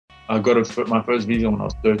I got my first visa when I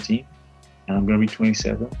was 13, and I'm going to be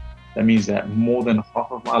 27. That means that more than half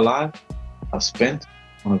of my life I've spent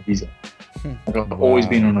on a visa. Like I've always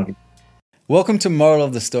been on a visa. Welcome to Moral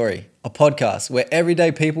of the Story, a podcast where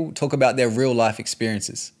everyday people talk about their real life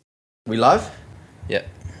experiences. We live? Yep.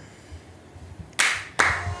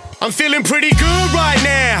 I'm feeling pretty good right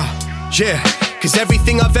now. Yeah, cause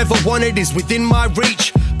everything I've ever wanted is within my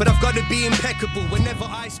reach. But I've got to be impeccable whenever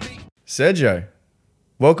I speak. Sergio,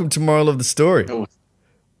 welcome to Moral of the Story.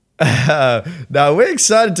 Now, we're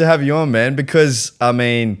excited to have you on, man, because,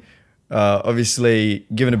 obviously,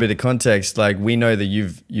 given a bit of context, like we know that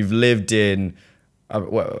you've lived in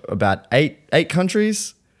about eight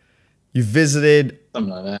countries. You've visited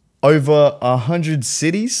Something like that. over 100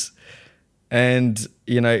 cities. And,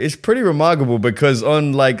 it's pretty remarkable because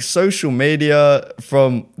on like social media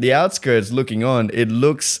from the outskirts looking on, it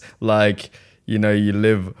looks like, you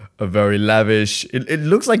live a very lavish, it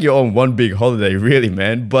looks like you're on one big holiday, really,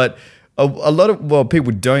 man. But a lot of what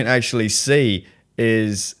people don't actually see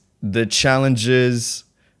is the challenges,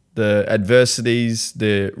 the adversities,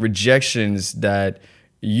 the rejections that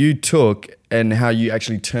you took and how you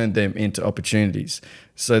actually turned them into opportunities.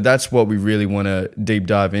 So that's what we really want to deep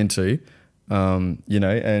dive into.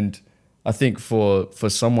 And I think for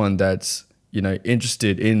someone that's,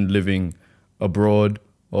 interested in living abroad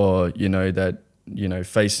or,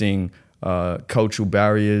 facing cultural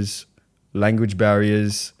barriers, language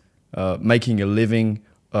barriers, making a living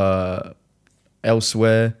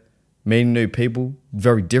elsewhere, meeting new people,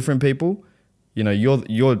 very different people,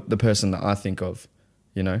 you're the person that I think of,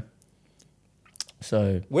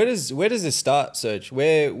 So Where does this start, Serge?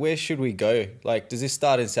 Where should we go? Like, does this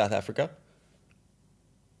start in South Africa?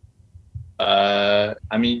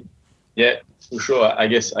 Yeah, for sure. I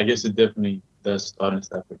guess it definitely does start in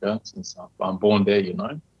South Africa since I'm born there,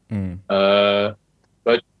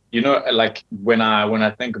 But like when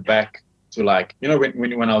I think back to like, when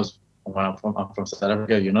I'm from South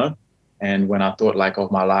Africa, and when I thought like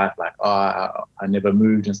of my life, like, I never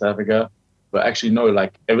moved in South Africa, but actually no,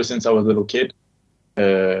 like ever since I was a little kid,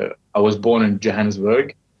 I was born in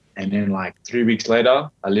Johannesburg, and then like 3 weeks later,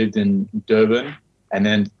 I lived in Durban, and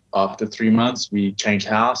then after 3 months, we changed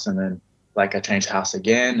house, and then like I changed house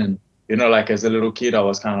again. And, like as a little kid, I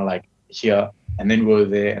was kind of like here, and then we were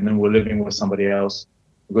there, and then we were living with somebody else.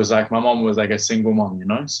 Because like my mom was like a single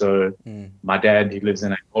mom, So my dad, he lives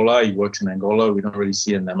in Angola. He works in Angola. We don't really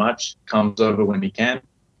see him that much. Comes over when he can.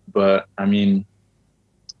 But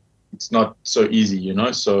it's not so easy,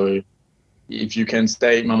 So if you can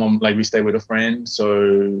stay, my mom, like we stay with a friend.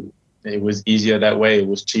 So it was easier that way. It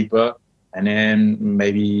was cheaper. And then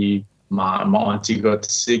maybe my auntie got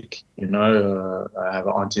sick, I have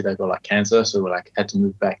an auntie that got like cancer. So we like had to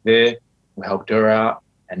move back there. We helped her out.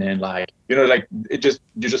 And then like, you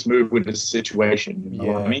just move with the situation, you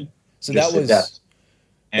know what I mean? So just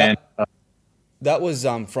that was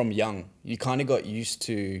from young. You kind of got used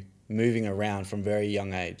to moving around from very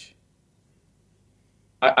young age.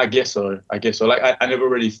 I guess so. Like I never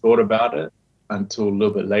really thought about it until a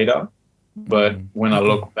little bit later. But when I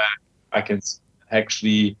look back, I can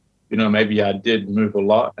actually, maybe I did move a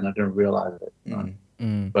lot and I didn't realize it.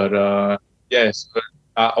 But so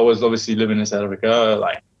I was obviously living in South Africa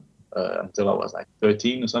like until I was like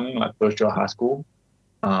 13 or something, like first year of high school.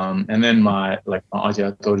 And then my auntie,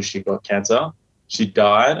 I told her she got cancer. She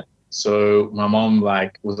died. So my mom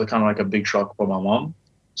was kind of like a big shock for my mom.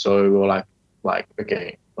 So we were like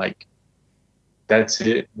okay, like that's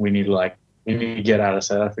it. We need to get out of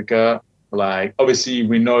South Africa. Like obviously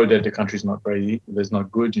we know that the country's not crazy. There's not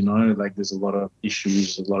good, like there's a lot of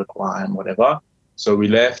issues, a lot of crime, whatever. So we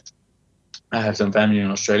left. I have some family in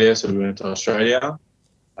Australia, so we went to Australia.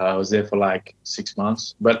 I was there for like 6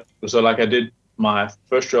 months. But so like I did my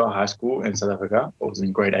first year of high school in South Africa. I was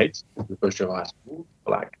in grade 8, the first year of high school,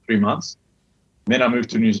 for like 3 months. Then I moved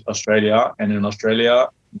to Australia, and in Australia,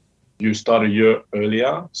 you start a year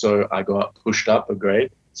earlier. So I got pushed up a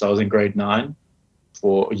grade. So I was in grade 9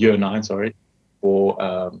 year 9,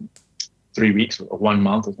 for 3 weeks or 1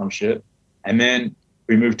 month or some shit. And then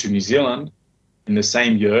we moved to New Zealand in the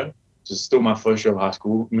same year. So it's still my first year of high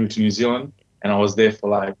school, moved to New Zealand, and I was there for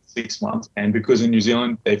like 6 months. And because in New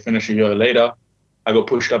Zealand, they finish a year later, I got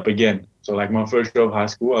pushed up again. So like my first year of high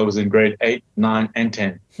school, I was in grade 8, 9, and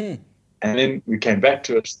 10. And then we came back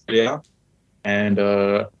to Australia, and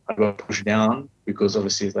I got pushed down because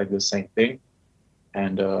obviously it's like the same thing.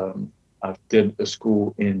 And I did a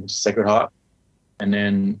school in Sacred Heart. And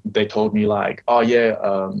then they told me like, oh yeah,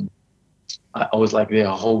 I was like there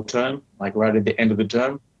a whole term, like right at the end of the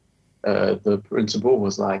term. The principal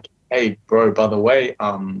was like, hey bro, by the way,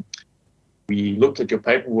 we looked at your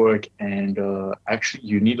paperwork and actually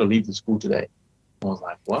you need to leave the school today. I was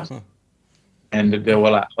like, what? And they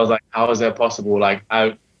were like, I was like, how is that possible? Like,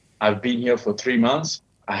 I've been here for 3 months.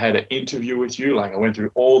 I had an interview with you. Like, I went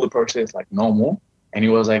through all the process like normal. And he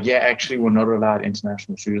was like, yeah, actually, we're not allowed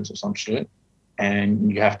international students or some shit.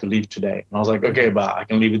 And you have to leave today. And I was like, okay, but I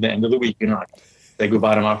can leave at the end of the week. You know, I can say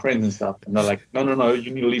goodbye to my friends and stuff. And they're like, no,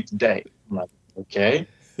 you need to leave today. I'm like, okay.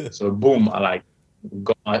 So boom, I like,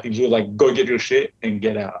 he was like, go get your shit and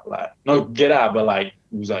get out. Like, no, get out, but like,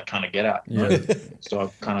 he was like, kind of get out. You know? So I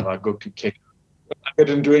kind of like go to kick. I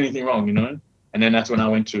didn't do anything wrong, you know? And then that's when I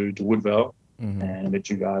went to Woodville and met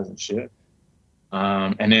you guys and shit.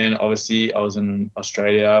 And then obviously I was in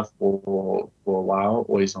Australia for a while,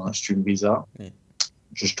 always on a student visa,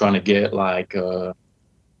 just trying to get like,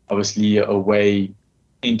 obviously a way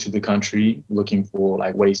into the country, looking for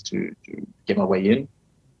like ways to get my way in.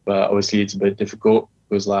 But obviously it's a bit difficult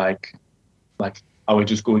because like I went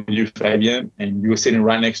to school with you, Fabian, and you were sitting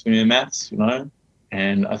right next to me in maths, you know?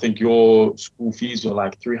 And I think your school fees were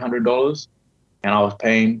like $300 and I was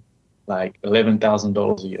paying like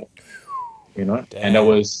 $11,000 a year, you know? Damn. And that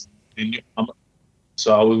was,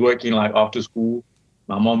 so I was working like after school.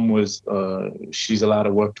 My mom was, she's allowed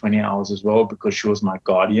to work 20 hours as well because she was my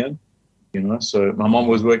guardian, you know? So my mom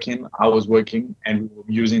was working, I was working, and we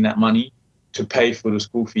were using that money to pay for the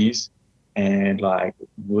school fees. And like,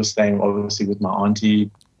 we were staying obviously with my auntie.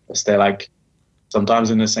 I stay like sometimes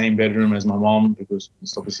in the same bedroom as my mom because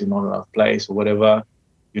it's obviously not enough place or whatever,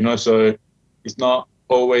 you know? So it's not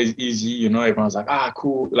always easy, you know? Everyone's like,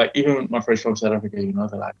 cool. Like even my friends from South Africa, you know,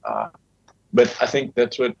 they're like, But I think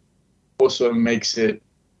that's what also makes it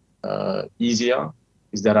easier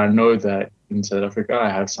is that I know that in South Africa, I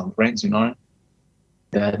have some friends, you know,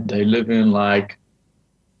 that they live in like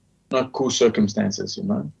not cool circumstances, you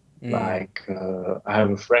know? Like I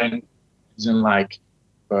have a friend who's in like,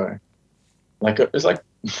 it's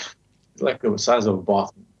like the size of a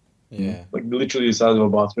bathroom. Yeah. Like literally the size of a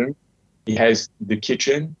bathroom. He has the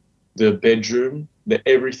kitchen, the bedroom, the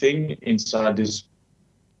everything inside this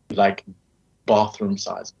like bathroom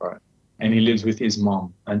size, bro. And he lives with his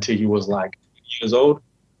mom until he was like years old.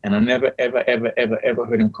 And I never, ever, ever, ever, ever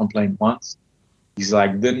heard him complain once. He's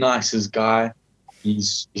like the nicest guy.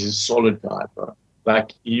 He's a solid guy, bro.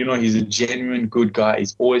 Like, you know, he's a genuine good guy.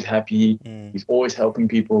 He's always happy. He's always helping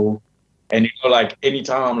people. And, you know, like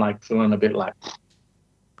anytime I'm like feeling a bit like,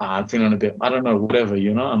 I'm feeling a bit, I don't know, whatever,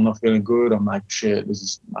 you know, I'm not feeling good. I'm like, shit,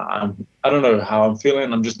 I don't know how I'm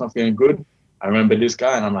feeling. I'm just not feeling good. I remember this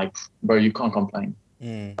guy and I'm like, bro, you can't complain.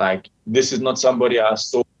 Like, this is not somebody I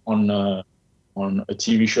saw on a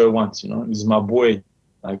TV show once, you know, this is my boy.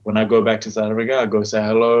 Like when I go back to South Africa, I go say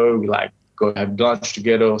hello, we like go have lunch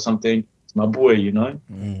together or something. It's my boy, you know.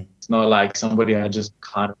 It's not like somebody I just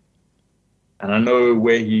kind of, and I know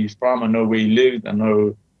where he's from, I know where he lived, I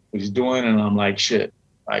know what he's doing, and I'm like, shit,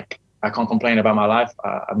 like I can't complain about my life.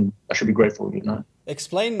 I should be grateful, you know.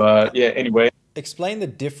 But yeah, anyway. Explain the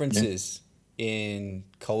differences in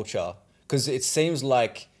culture, because it seems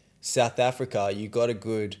like South Africa, you got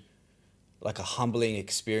a humbling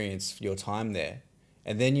experience for your time there,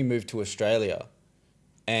 and then you moved to Australia,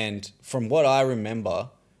 and from what I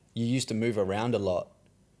remember, you used to move around a lot,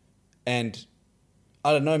 and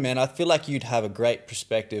I don't know, man, I feel like you'd have a great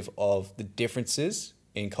perspective of the differences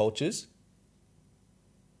in cultures.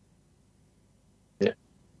 Yeah,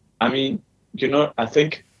 I mean, you know, I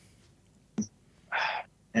think,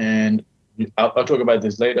 and I'll talk about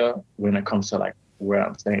this later when it comes to like where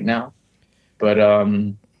I'm staying now, but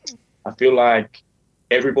I feel like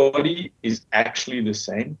everybody is actually the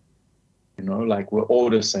same, you know, like we're all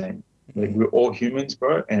the same. Like we're all humans,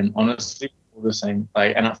 bro, and honestly, we're the same.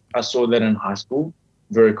 Like, and I saw that in high school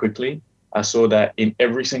very quickly. I saw that in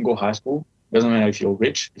every single high school. Doesn't matter if you're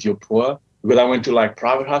rich, if you're poor. Because I went to like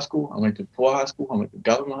private high school, I went to poor high school, I went to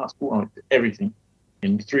government high school, I went to everything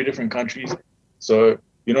in 3 different countries. So,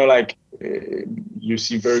 you know, like you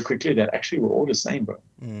see very quickly that actually we're all the same, bro.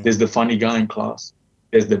 There's the funny guy in class,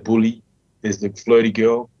 there's the bully, there's the flirty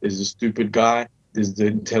girl, there's the stupid guy, there's the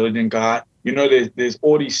intelligent guy. You know, there's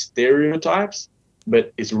all these stereotypes,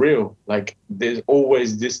 but it's real. Like there's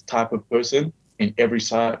always this type of person in every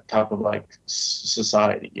type of like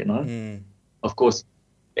society, you know? Of course, at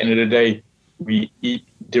the end of the day, we eat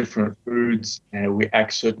different foods and we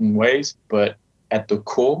act certain ways, but at the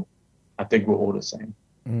core, I think we're all the same.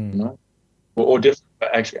 You know, we're all different, but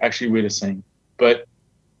actually we're the same. But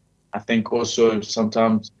I think also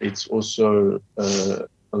sometimes it's also a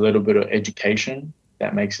little bit of education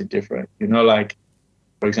that makes it different. You know, like,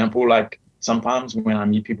 for example, like sometimes when I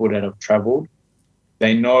meet people that have traveled,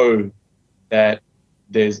 they know that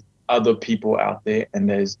there's other people out there, and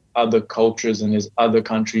there's other cultures, and there's other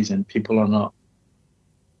countries, and people are not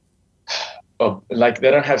like,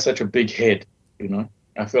 they don't have such a big head, you know.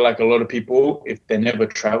 I feel like a lot of people, if they never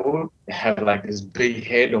traveled, they have like this big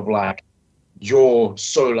head of like, you're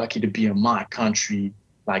so lucky to be in my country.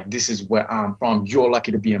 Like, this is where I'm from. You're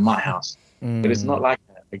lucky to be in my house. But it's not like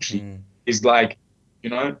that, actually. It's like, you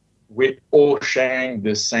know, we're all sharing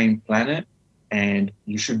the same planet, and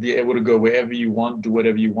you should be able to go wherever you want, do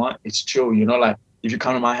whatever you want. It's chill, you know, like, if you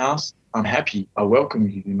come to my house, I'm happy. I welcome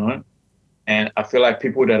you, you know? And I feel like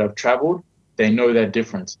people that have traveled, they know that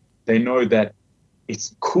difference. They know that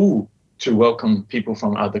it's cool to welcome people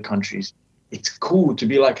from other countries. It's cool to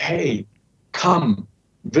be like, hey, come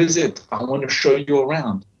visit. I want to show you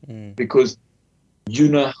around, because you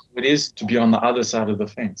know how it is to be on the other side of the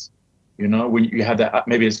fence. You know, when you have that,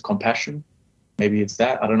 maybe it's compassion, maybe it's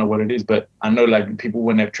that, I don't know what it is, but I know like people,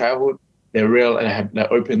 when they've traveled, they're real, and they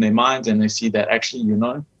open their minds, and they see that actually, you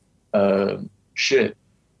know, shit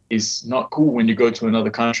is not cool when you go to another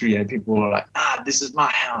country and people are like, this is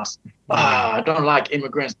my house. I don't like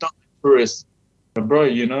immigrants, don't like tourists. But bro,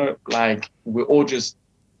 you know, like, we're all just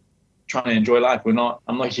trying to enjoy life.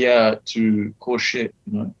 I'm not here to cause shit,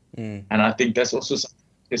 you know? And I think that's also something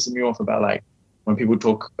pissing me off about, like, when people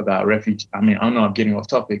talk about refugees. I mean, I know I'm getting off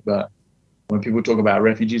topic, but when people talk about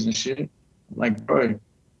refugees and shit, I'm like, bro,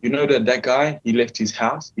 you know that guy, he left his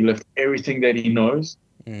house, he left everything that he knows,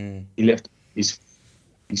 he left his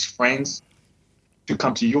friends to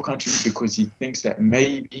come to your country because he thinks that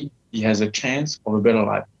maybe he has a chance of a better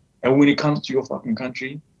life. And when he comes to your fucking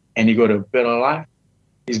country and he got a better life,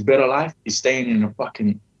 his better life is staying in a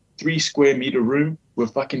fucking 3 square meter room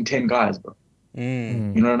with fucking 10 guys, bro.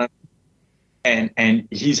 You know what I mean? And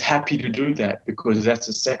he's happy to do that because that's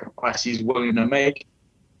a sacrifice he's willing to make.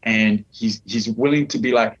 And he's willing to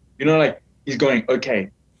be like, you know, like, he's going, okay,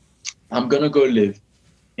 I'm going to go live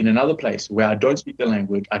in another place where I don't speak the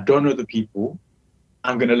language, I don't know the people.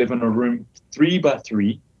 I'm going to live in a room 3 by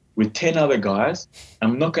 3 with 10 other guys.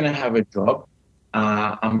 I'm not going to have a job.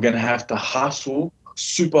 I'm going to have to hustle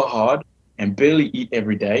super hard and barely eat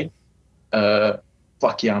every day.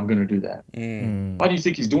 Fuck yeah, I'm going to do that. Why do you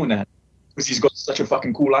think he's doing that? Because he's got such a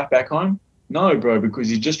fucking cool life back home? No, bro, because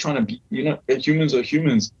he's just trying to be, you know, humans are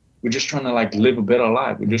humans. We're just trying to like live a better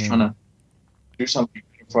life. We're just trying to do something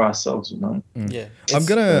for ourselves, you know? Yeah. I'm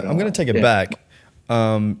gonna take it back.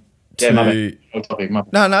 No,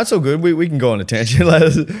 it's all good. We can go on a tangent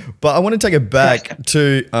later, but I want to take it back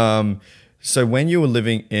to so when you were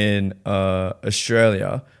living in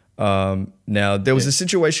Australia. Now there was a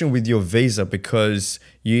situation with your visa because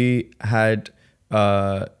you had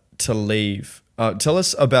to leave. Tell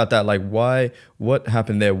us about that. Like, what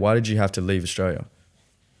happened there? Why did you have to leave Australia?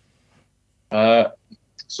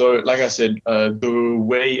 So like I said, the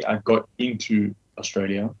way I got into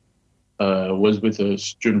Australia was with a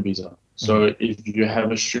student visa. So if you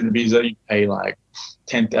have a student visa, you pay like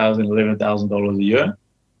 $10,000, $11,000 a year,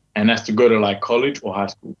 and that's to go to like college or high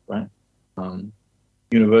school, right?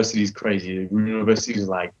 University is crazy. University is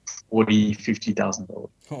like $40,000,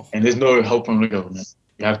 $50,000, and there's no help from the government.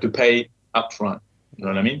 You have to pay upfront. You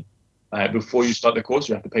know what I mean? Like, before you start the course,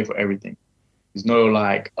 you have to pay for everything. There's no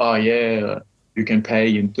like, oh yeah, you can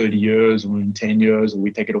pay in 30 years or in 10 years, or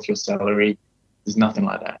we take it off your salary. There's nothing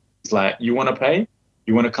like that. It's like, you want to pay?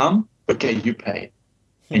 You want to come? Okay, you pay.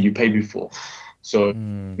 And you pay before. So, you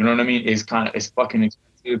know what I mean? It's fucking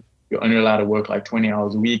expensive. You're only allowed to work like 20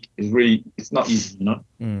 hours a week. It's not easy, you know?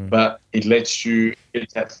 But it lets you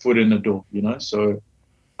get that foot in the door, you know? So,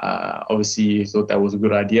 obviously, I thought that was a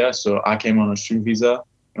good idea. So I came on a student visa.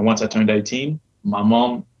 And once I turned 18, my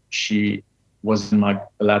mom, she wasn't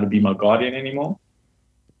allowed to be my guardian anymore.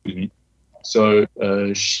 Excuse me. So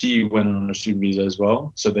she went on a student visa as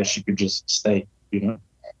well, so that she could just stay, you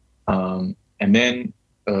know. And then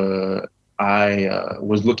I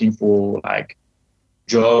was looking for like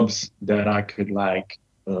jobs that I could like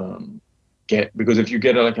get, because if you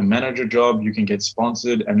get like a manager job, you can get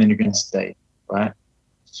sponsored and then you can stay, right?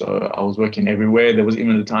 So I was working everywhere. There was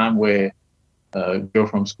even a time where a girl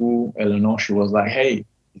from school, Eleanor, she was like, hey,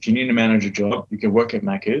 if you need a manager job, you can work at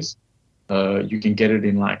Macca's. You can get it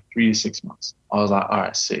in like 3 to 6 months. I was like, all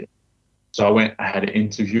right, see. So I had an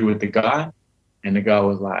interview with the guy, and the guy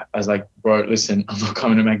was like, I was like, bro, listen, I'm not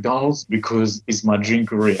coming to McDonald's because it's my dream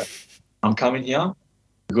career. I'm coming here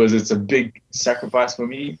because it's a big sacrifice for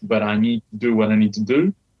me, but I need to do what I need to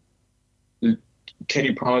do. Can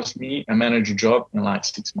you promise me a manager job in like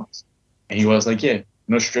 6 months? And he was like, yeah,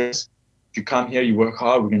 no stress. If you come here, you work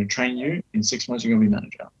hard, we're going to train you. In 6 months, you're going to be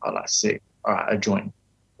manager. I was like, sick. All right, I joined.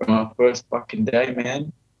 For my first fucking day,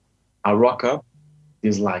 man, I rock up.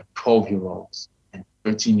 there's like 12-year-olds and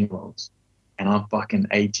 13-year-olds. And I'm fucking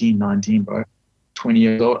 18, 19, bro. 20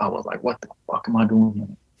 years old. I was like, what the fuck am I doing here?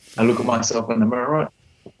 I look at myself in the mirror.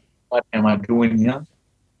 What am I doing here?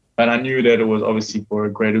 But I knew that it was obviously for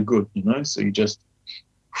a greater good, you know? So you just,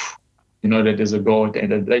 you know that there's a goal at the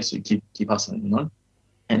end of the day, so you keep hustling, you know?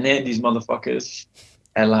 And then these motherfuckers,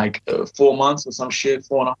 at like 4 months or some shit,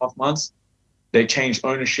 4.5 months, they changed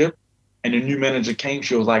ownership. And a new manager came.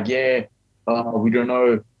 She was like, yeah, we don't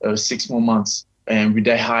know, 6 more months. And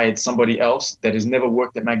they hired somebody else that has never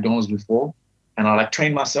worked at McDonald's before. And I like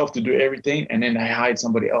trained myself to do everything. And then they hired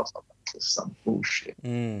somebody else. I was like, this is some bullshit.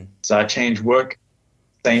 So I changed work.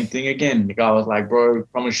 Same thing again. The guy was like, bro,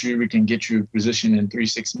 promise you we can get you a position in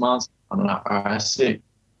 3-6 months. I'm like, all right, sick.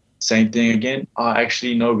 Same thing again.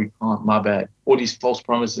 Actually, no, we can't. My bad. All these false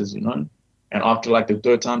promises, you know? And after like the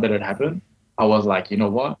third time that it happened, I was like, you know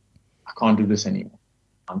what? I can't do this anymore.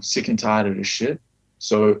 I'm sick and tired of this shit.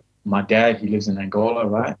 So my dad, he lives in Angola,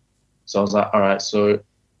 right? So I was like, all right, so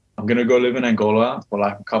I'm going to go live in Angola for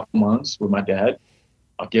like a couple months with my dad.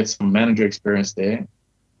 I'll get some manager experience there.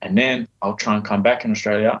 And then I'll try and come back in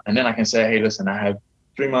Australia. And then I can say, hey, listen, I have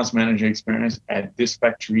 3 months manager experience at this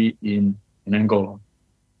factory in Angola.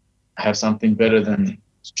 I have something better than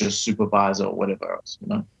just supervisor or whatever else, you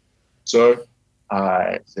know? So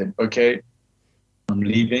I said, okay, I'm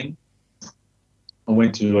leaving. I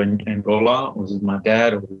went to Angola, was with my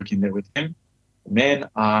dad, I was working there with him. And then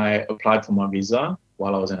I applied for my visa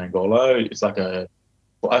while I was in Angola. It's like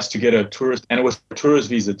for us to get a tourist, and it was a tourist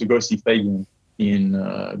visa to go see Fabian in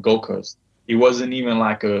Gold Coast. It wasn't even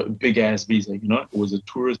like a big ass visa, you know, it was a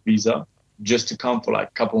tourist visa just to come for like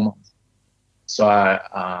a couple months. So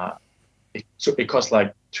it cost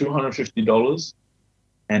like $250,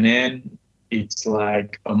 and then it's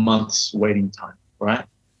like a month's waiting time, right?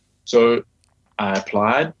 So I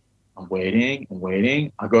applied, I'm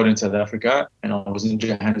waiting. I got in South Africa and I was in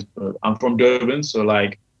Johannesburg. I'm from Durban, so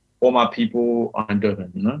like all my people are in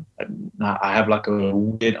Durban, you know? I have like a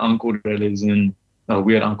weird uncle that lives in, not a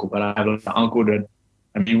weird uncle, but I have like an uncle that,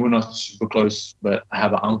 I mean, we're not super close, but I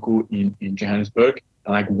have an uncle in Johannesburg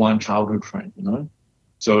and like one childhood friend, you know?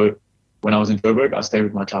 So when I was in Joburg, I stayed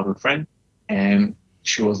with my childhood friend and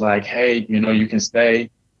she was like, hey, you know, you can stay,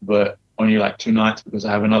 but only like 2 nights because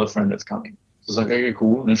I have another friend that's coming. So I was like, okay,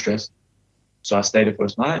 cool, no stress. So I stayed the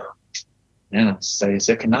first night, and I stayed the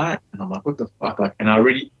second night, and I'm like, what the fuck? Like, and I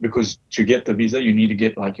already, because to get the visa, you need to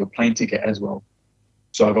get like your plane ticket as well.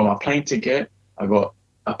 So I got my plane ticket, I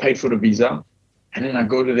paid for the visa, and then I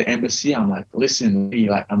go to the embassy. I'm like, listen,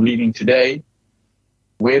 like I'm leaving today.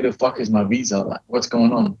 Where the fuck is my visa? Like, what's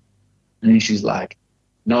going on? And then she's like,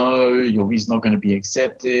 no, your visa's not going to be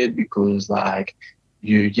accepted because like,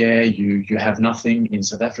 you have nothing in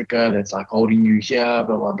South Africa that's like holding you here,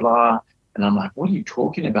 blah, blah, blah. And I'm like, what are you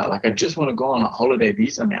talking about? Like, I just want to go on a holiday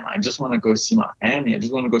visa, man. I just want to go see my family. I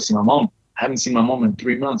just want to go see my mom. I haven't seen my mom in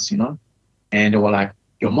 3 months, you know? And they were like,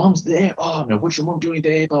 your mom's there? Oh, man, what's your mom doing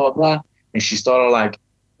there? Blah, blah, blah. And she started like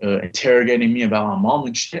interrogating me about my mom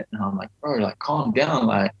and shit. And I'm like, bro, like, calm down.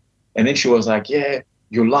 Like, and then she was like, yeah,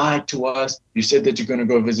 you lied to us. You said that you're going to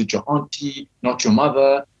go visit your auntie, not your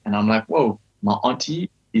mother. And I'm like, whoa. My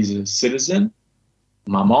auntie is a citizen.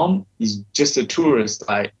 My mom is just a tourist.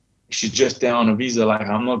 Like, she's just there on a visa. Like,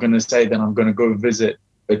 I'm not going to say that I'm going to go visit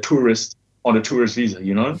a tourist on a tourist visa,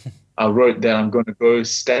 you know? I wrote that I'm going to go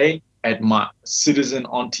stay at my citizen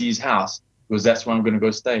auntie's house because that's where I'm going to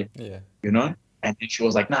go stay, you know? And then she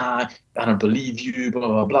was like, nah, I don't believe you, blah,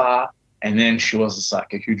 blah, blah. And then she was just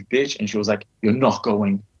like a huge bitch. And she was like, you're not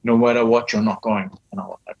going. No matter what, you're not going. And I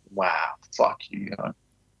was like, wow, fuck you, you know?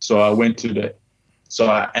 So I went to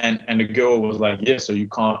and the girl was like, yeah, so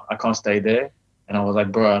I can't stay there. And I was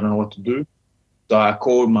like, bro, I don't know what to do. So I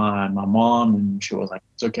called my mom and she was like,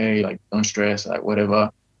 it's okay, like, don't stress, like, whatever.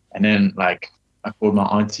 And then like, I called my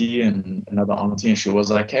auntie and another auntie and she was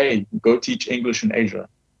like, hey, go teach English in Asia.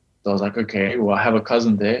 So I was like, okay, well, I have a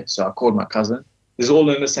cousin there. So I called my cousin. This is all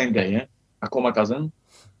in the same day, yeah? I called my cousin.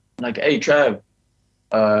 I'm like, hey, Trav,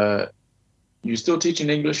 you still teaching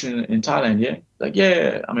English in Thailand, yeah? Like,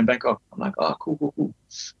 yeah, I'm in Bangkok. I'm like, oh, cool.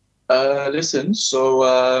 Listen,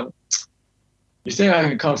 so you think I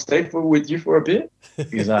can come stay with you for a bit?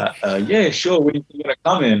 He's like, yeah, sure. When are you gonna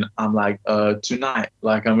come in? I'm like, tonight.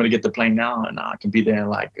 Like, I'm gonna get the plane now, and I can be there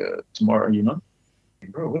like tomorrow. You know,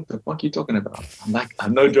 bro, what the fuck are you talking about? I'm like,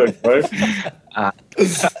 I'm no joke, bro.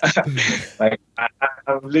 Like,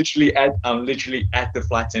 I'm literally at the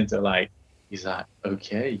flight center. Like, he's like,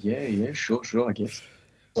 okay, yeah, sure, I guess.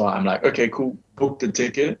 So I'm like, okay, cool. Book the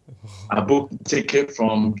ticket. I booked the ticket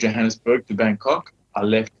from Johannesburg to Bangkok. I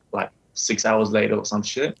left like 6 hours later or some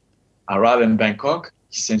shit. I arrived in Bangkok.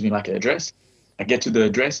 he sends me like an address. I get to the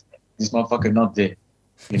address, this motherfucker not there,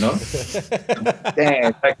 you know?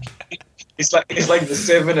 Damn, like it's like the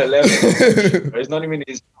 7-Eleven. It's not even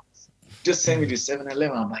his house. Just send me to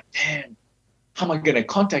 7-Eleven. I'm like, damn, how am I gonna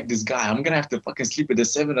contact this guy? I'm gonna have to fucking sleep at the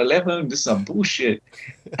 7-Eleven. This is some bullshit.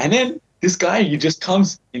 And then this guy, he just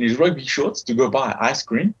comes in his rugby shorts to go buy ice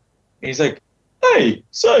cream. And he's like, hey,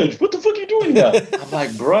 Serge, what the fuck are you doing there? I'm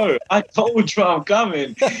like, bro, I told you I'm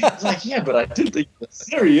coming. He's like, yeah, but I didn't think you were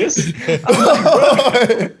serious. I'm like,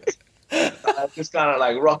 bro. I just kind of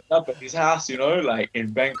like rocked up at his house, you know, like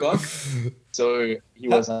in Bangkok. So he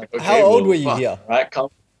was like, okay, how old were you here? Right, come.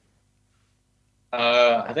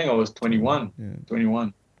 I think I was 21. Yeah.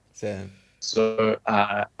 21. Damn. So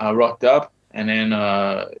I rocked up, and then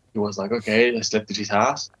he was like, okay, I slept at his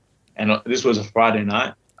house. And this was a Friday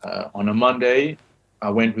night. On a Monday, I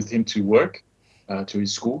went with him to work, to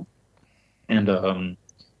his school. And I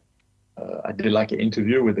did like an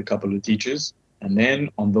interview with a couple of teachers. And then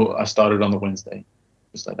I started on the Wednesday,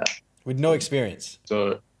 just like that. With no experience?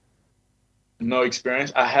 So no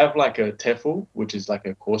experience. I have like a TEFL, which is like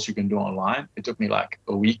a course you can do online. It took me like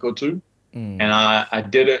a week or two. And I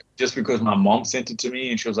did it just because my mom sent it to me,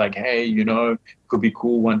 and she was like, hey, you know, it could be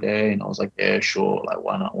cool one day. And I was like, yeah, sure. Like,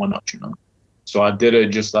 why not, you know? So I did it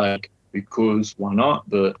just like because why not?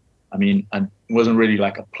 But I mean, it wasn't really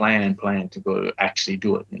like a plan to go actually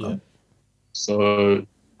do it, you know? Yeah. So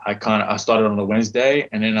I started on a Wednesday,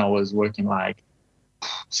 and then I was working like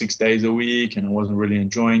 6 days a week, and I wasn't really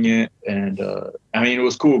enjoying it. And I mean, it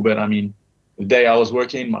was cool, but I mean, the day I was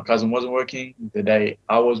working, my cousin wasn't working. The day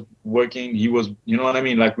I was working, he was, you know what I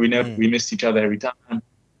mean? Like we missed each other every time.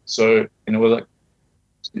 So, and it was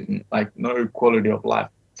like no quality of life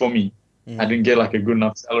for me. I didn't get like a good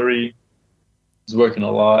enough salary. I was working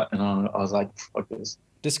a lot, and I was like, fuck this.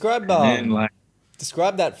 Describe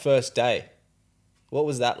that first day. What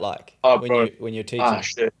was that like when you're teaching? Ah,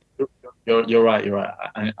 shit. You're right.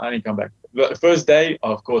 I didn't come back. The first day,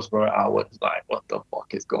 of course, bro, I was like, what the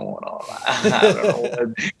fuck is going on? Like, I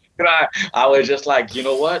don't know. I was just like, you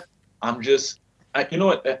know what? You know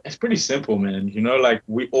what? It's pretty simple, man. You know, like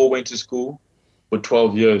we all went to school for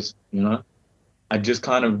 12 years, you know? I just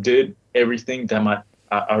kind of did everything that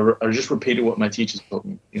I just repeated what my teachers taught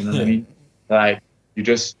me. You know what I mean? Like, you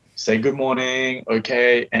just say good morning,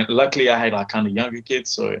 okay. And luckily I had like kind of younger kids,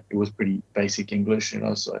 so it was pretty basic English, you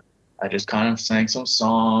know? So I just kind of sang some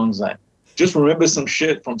songs, like just remember some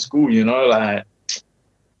shit from school, you know? Like,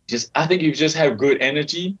 I think you just have good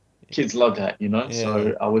energy. Kids love that, you know? Yeah.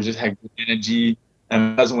 So I would just have good energy.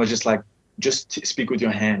 And my cousin was just like, just speak with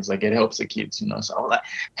your hands, like it helps the kids, you know. So I was like,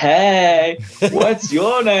 hey, what's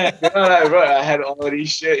your name? You know, like, bro, I had all these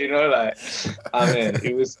shit, you know, like, I mean,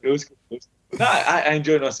 it was no, I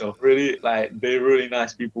enjoyed myself, really. Like, they're really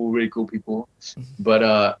nice people, really cool people.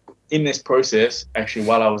 But in this process, actually,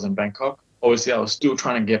 while I was in Bangkok, obviously I was still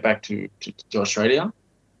trying to get back to Australia.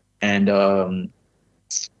 And I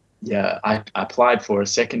applied for a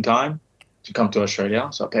second time to come to Australia.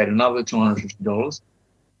 So I paid another $250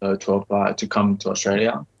 to come to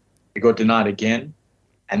Australia. It got denied again.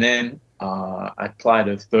 And then I applied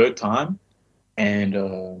a third time. And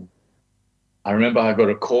I remember I got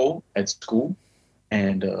a call at school,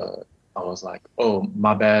 and I was like, oh,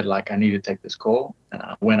 my bad. Like, I need to take this call. And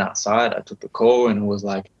I went outside. I took the call, and it was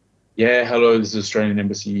like, yeah, hello, this is Australian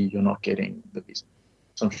Embassy. You're not getting the visa.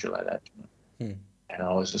 Some shit like that. You know? And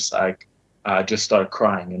I was just like, I just started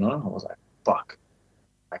crying, you know? I was like, fuck.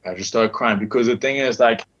 Like, I just started crying because the thing is,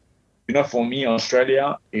 like, you know, for me,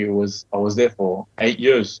 Australia, I was there for 8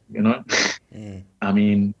 years, you know? I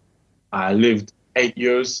mean, I lived 8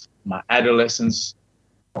 years, my adolescence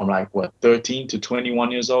from like, 13 to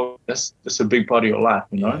 21 years old. That's a big part of your life,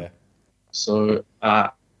 you know? Yeah. So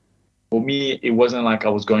for me, it wasn't like I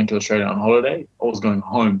was going to Australia on holiday. I was going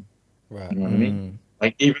home. Right. You know what I mean?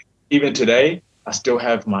 Like, even today, I still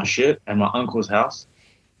have my shit at my uncle's house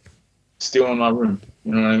still in my room.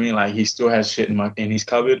 You know what I mean? Like, he still has shit in his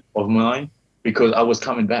cupboard of mine because I was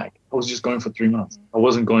coming back. I was just going for 3 months. I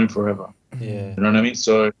wasn't going forever. Yeah. You know what I mean?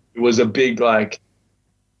 So it was a big, like,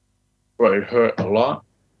 bro, it hurt a lot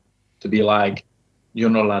to be like, you're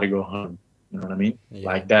not allowed to go home. You know what I mean? Yeah.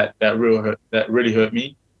 Like that really hurt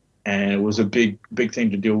me. And it was a big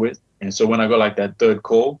thing to deal with. And so when I got like that third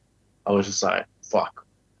call, I was just like, fuck.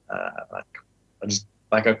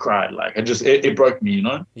 I cried. Like, it broke me, you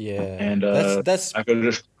know? Yeah. And that's I could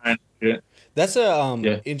just cry. Yeah. That's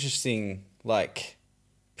a interesting, like,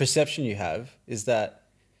 perception you have, is that,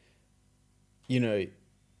 you know,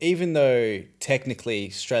 even though technically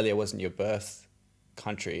Australia wasn't your birth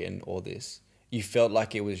country and all this, you felt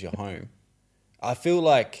like it was your home. I feel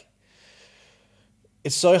like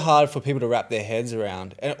it's so hard for people to wrap their heads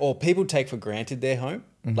around, or people take for granted their home.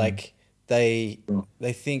 Like they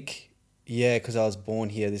think, yeah, because I was born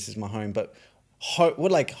here, this is my home. But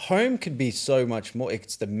home could be so much more.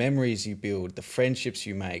 It's the memories you build, the friendships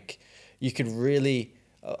you make. You could really,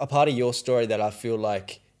 a part of your story that I feel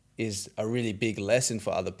like is a really big lesson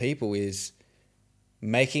for other people is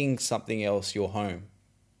making something else your home.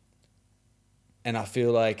 And I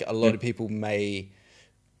feel like a lot of people may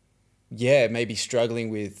be struggling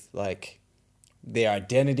with like their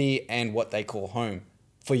identity and what they call home.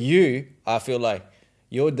 For you, I feel like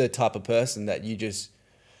you're the type of person that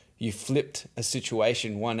you flipped a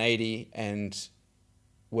situation 180 and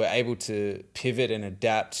were able to pivot and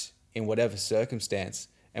adapt in whatever circumstance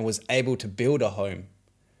and was able to build a home.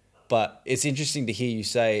 But it's interesting to hear you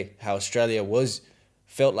say how Australia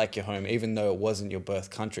felt like your home, even though it wasn't your birth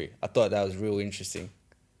country. I thought that was real interesting.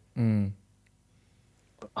 100%.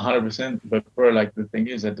 But bro, like the thing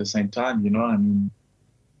is, at the same time, you know, I mean,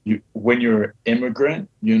 when you're an immigrant,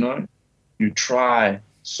 you know, you try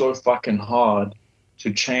so fucking hard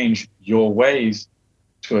to change your ways,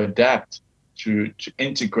 to adapt, to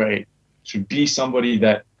integrate, to be somebody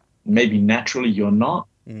that maybe naturally you're not.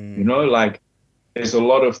 You know, like there's a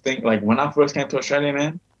lot of things. Like when I first came to Australia,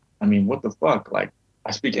 man, I mean, what the fuck? Like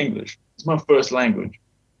I speak English. It's my first language.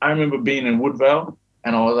 I remember being in Woodvale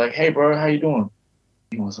and I was like, hey, bro, how you doing?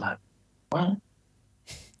 He was like, what?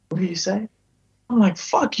 What do you say? I'm like,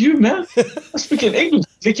 fuck you, man. I speak in English,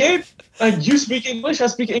 dickhead. Like, you speak English, I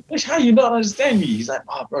speak English. How you not understand me? He's like,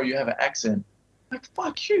 oh, bro, you have an accent. I'm like,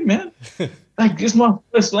 fuck you, man. Like, it's my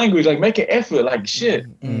first language. Like, make an effort. Like, shit.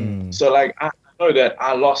 So, like, I know that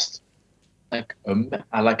I lost, like, I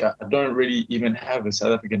don't really even have a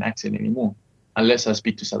South African accent anymore, unless I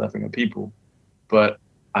speak to South African people. But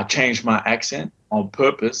I changed my accent on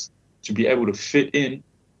purpose to be able to fit in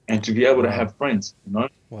and to be able to have friends, you know?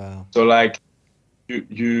 Wow. So like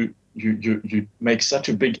you make such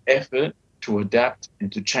a big effort to adapt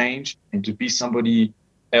and to change and to be somebody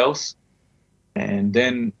else. And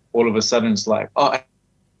then all of a sudden it's like, oh,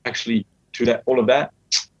 actually all of that,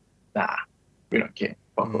 nah, we don't care.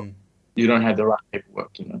 Fuck off. You don't have the right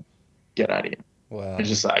paperwork, you know? Get out of here. Wow. It's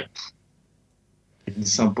just like,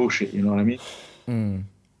 it's some bullshit, you know what I mean?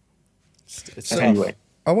 It's anyway.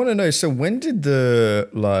 I want to know, so when did you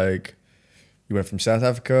went from South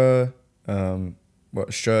Africa,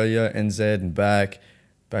 Australia, NZ, and back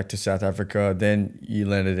to South Africa, then you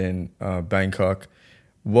landed in Bangkok.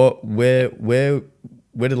 Where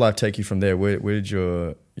did life take you from there? Where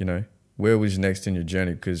did where was next in your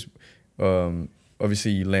journey? Because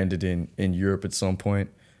obviously you landed in Europe at some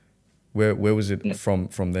point. Where was it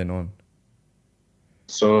from then on?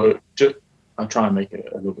 So I'll try and make it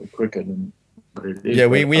a little bit quicker than what it is. Yeah,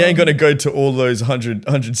 we ain't gonna go to all those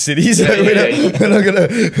 100 cities. We're not gonna.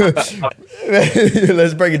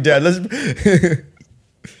 Let's break it down.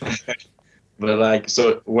 But like,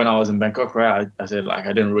 so when I was in Bangkok, right, I said like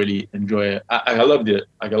I didn't really enjoy it. I loved it,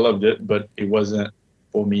 like I loved it, but it wasn't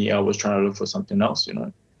for me. I was trying to look for something else, you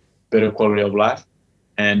know, better quality of life.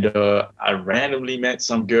 And I randomly met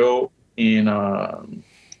some girl in a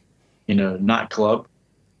nightclub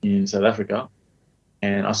in South Africa,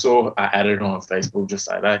 and I added her on Facebook just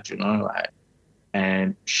like that, you know, like,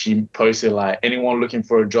 and she posted like, anyone looking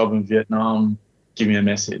for a job in Vietnam, give me a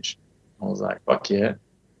message. I was like, fuck yeah.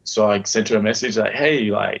 So I sent her a message like, hey,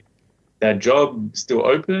 like that job still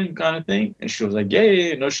open kind of thing. And she was like,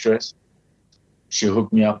 yeah, no stress. She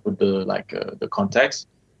hooked me up with the contacts.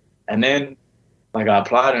 And then like I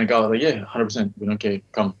applied and the guy was like, yeah, 100%, we don't care,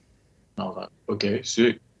 come. And I was like, okay,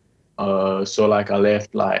 sick. So like I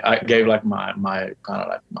left, like I gave like my kind of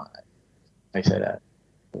like my, I say that,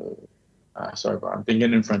 sorry, bro, I'm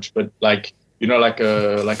thinking in French, but like, you know, like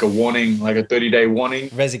a warning, like a 30-day warning.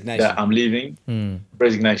 Resignation. That I'm leaving.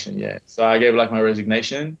 Resignation, yeah. So I gave like my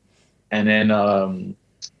resignation, and then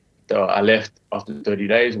I left after 30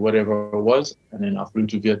 days, whatever it was, and then I flew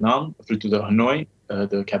to Vietnam. I flew to the Hanoi,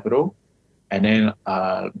 the capital, and then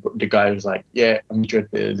the guy was like, yeah, I'll meet you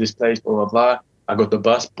at this place, blah, blah, blah. I got the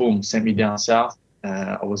bus, boom, sent me down south.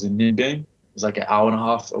 I was in Ninh Binh. It was like an hour and a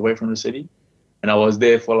half away from the city. And I was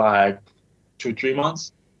there for like 2-3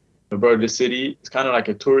 months. But bro, the city, it's kind of like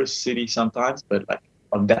a tourist city sometimes, but like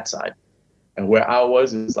on that side. And where I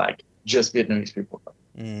was is like just Vietnamese people.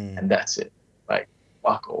 And that's it. Like,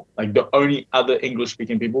 fuck all. Like the only other English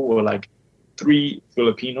speaking people were like 3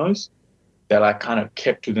 Filipinos that like kind of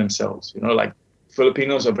kept to themselves. You know, like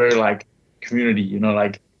Filipinos are very like community, you know,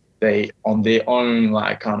 like they on their own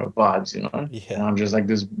like kind of vibes, you know. Yeah. And I'm just like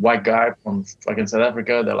this white guy from fucking South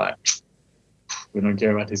Africa. They're like, we don't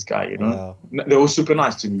care about this guy, you know. Wow. They were super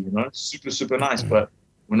nice to me, you know, super nice, but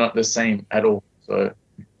we're not the same at all. So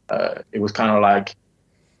it was kind of like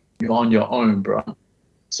you're on your own, bro.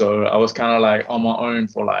 So I was kind of like on my own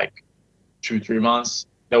for like 2-3 months.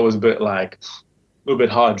 That was a bit like a little bit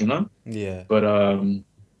hard, you know. Yeah. But I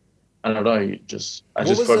don't know. I just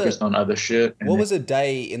focused on other shit. What was a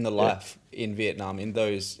day in the life in Vietnam in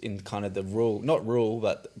kind of the rural, not rural,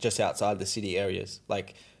 but just outside the city areas?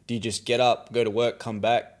 Like, do you just get up, go to work, come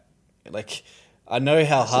back? Like, I know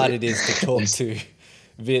how hard it is to talk to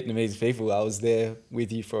Vietnamese people. I was there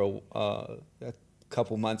with you for a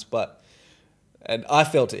couple months, and I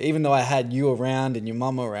felt it. Even though I had you around and your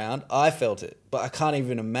mum around, I felt it. But I can't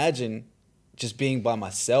even imagine just being by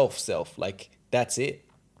myself. Like, that's it.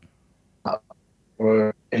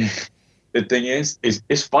 Or the thing is,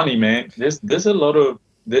 it's funny, man. There's a lot of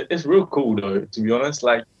it's real cool though. To be honest,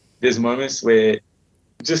 like there's moments where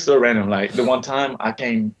just so random. Like the one time I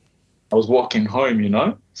was walking home, you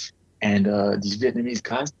know, and these Vietnamese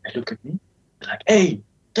guys, they look at me, they're like, "Hey,"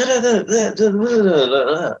 and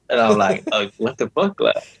I'm like, "What the fuck?"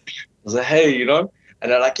 Like, I was like, "Hey," you know,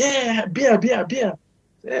 and they're like, "Yeah, beer."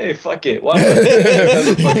 Hey, fuck it. Why not?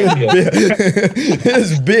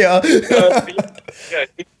 It's beer.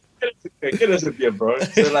 Get us a beer, bro.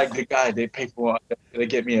 So like the guy, they pay for, they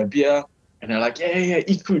get me a beer, and they're like, yeah,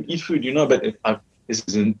 eat food, you know. But this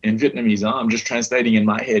is in Vietnamese, huh? I'm just translating in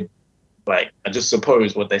my head. Like I just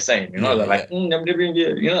suppose what they're saying, you know. They're like, I'm living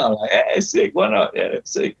here, you know. I'm like, hey, sick, why not? Yeah,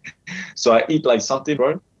 sick. So I eat like something,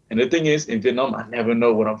 bro. And the thing is, in Vietnam, I never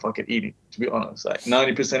know what I'm fucking eating. To be honest, like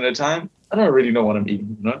 90% of the time, I don't really know what I'm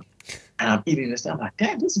eating, you know. And I'm eating this, and I'm like,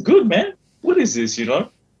 damn, this is good, man. What is this, you know?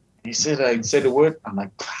 And he said the word. I'm like,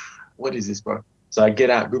 what is this, bro? So I get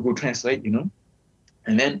out Google Translate, you know,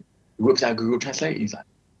 and then he whips out Google Translate. He's like,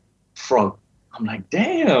 frog. I'm like,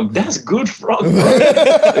 damn, that's good frog, bro.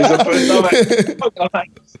 It's the first time I frog. I'm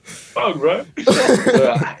like, frog, bro.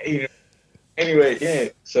 So I ate it. Anyway, yeah,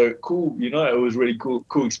 so cool, you know, it was really cool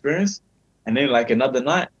experience. And then like another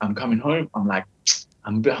night, I'm coming home, I'm like,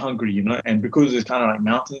 I'm a bit hungry, you know, and because there's kind of like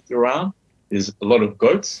mountains around, there's a lot of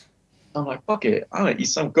goats. I'm like, fuck it, I'm gonna eat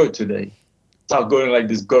some goat today. So I'm going to like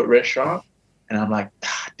this goat restaurant, and I'm like,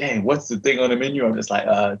 damn, what's the thing on the menu? I'm just like,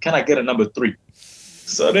 can I get a number 3?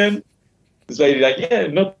 So then this lady like, yeah,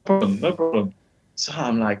 no problem. So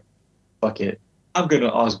I'm like, fuck it. I'm going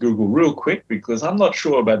to ask Google real quick because I'm not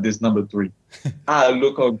sure about this number 3. I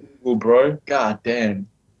look on Google, bro. God damn.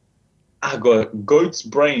 I got goat's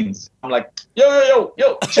brains. I'm like, yo,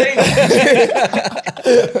 change.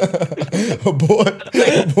 Boy.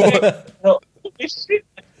 No, this shit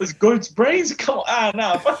was goat's brains? Come on.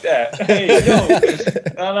 Nah, fuck that. Hey, yo.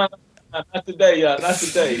 No, not today, not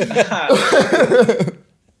today.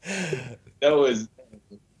 That was...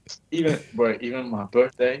 Even my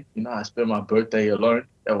birthday, you know, I spent my birthday alone.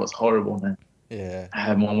 That was horrible, man. Yeah. I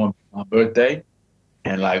had my birthday,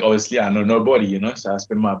 and like obviously I know nobody, you know, so I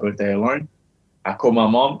spent my birthday alone. I called my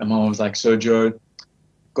mom, and mom was like, Sergio,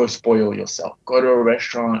 go spoil yourself. Go to a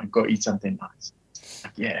restaurant and go eat something nice.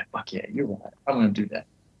 Like, yeah, fuck yeah, you're right. I'm gonna do that.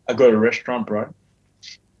 I go to a restaurant, bro,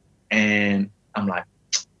 and I'm like,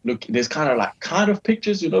 look, there's kind of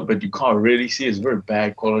pictures, you know, but you can't really see. It's very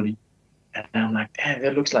bad quality. And I'm like, damn,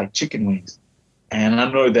 that looks like chicken wings. And I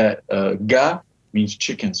know that ga means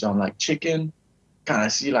chicken. So I'm like, chicken? Kind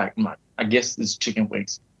of see like, I guess it's chicken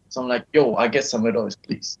wings. So I'm like, yo, I get some of those,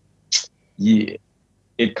 please. Yeah.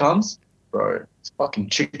 It comes, bro, it's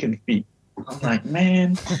fucking chicken feet. I'm like,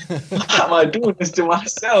 man, how am I doing this to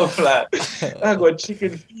myself? Like, I got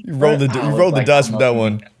chicken feet. You rolled the dice with that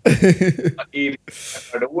one. I eat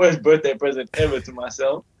the worst birthday present ever to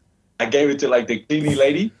myself. I gave it to like the cleaning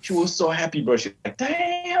lady. She was so happy, bro. She's like,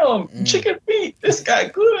 damn, chicken feet. This guy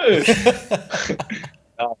good.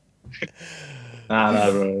 Nah,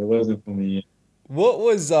 bro. It wasn't for me. What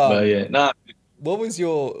was but yeah, nah. What was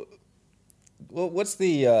your what's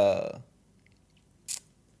the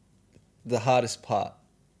hardest part?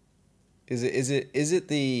 Is it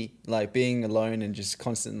the like being alone and just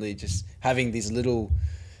constantly just having these little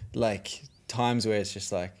like times where it's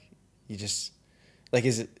just like you just like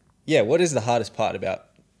is it yeah, what is the hardest part about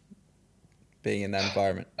being in that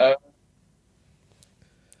environment? Yeah,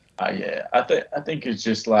 I think it's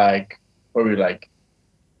just like probably like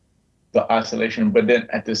the isolation, but then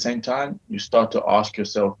at the same time you start to ask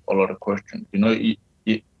yourself a lot of questions. You know,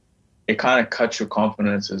 it kind of cuts your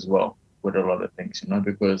confidence as well with a lot of things. You know,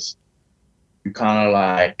 because you kind of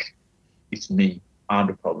like, it's me, I'm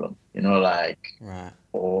the problem. You know, like right.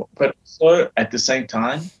 But so at the same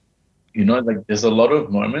time, you know, like there's a lot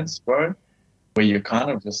of moments, bro, where you're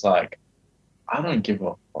kind of just like, I don't give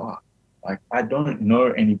a fuck. Like, I don't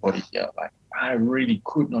know anybody here. Like, I really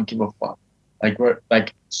could not give a fuck.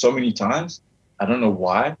 Like so many times, I don't know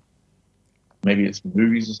why. Maybe it's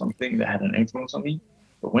movies or something that had an influence on me.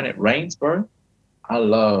 But when it rains, bro,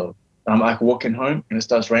 I'm like walking home and it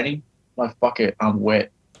starts raining. I'm like, fuck it, I'm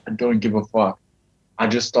wet. I don't give a fuck. I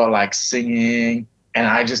just start like singing and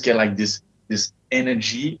I just get like this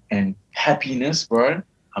energy and happiness, bro.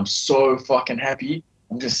 I'm so fucking happy.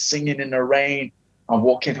 I'm just singing in the rain. I'm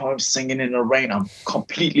walking home singing in the rain. I'm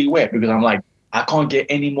completely wet because I'm like, I can't get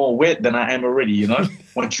any more wet than I am already, you know?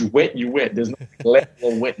 Once you wet, you wet. There's no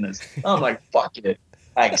level of wetness. I'm like, fuck it.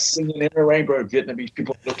 Like singing in the rain, bro. Vietnamese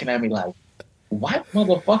people looking at me like, what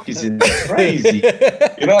motherfuckers is crazy?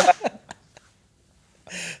 You know,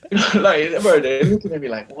 like, bro, they're looking at me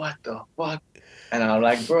like, what the fuck? And I'm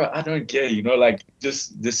like, bro, I don't care, you know, like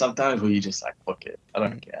just there's sometimes where you just like, fuck it. I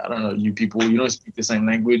don't care. I don't know you people, you don't speak the same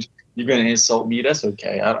language. You're gonna insult me, that's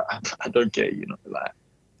okay. I don't care, you know, like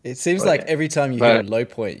it seems like every time you hit a low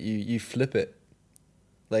point, you flip it.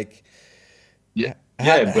 Like yeah,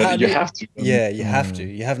 but you have to. Yeah, you have to.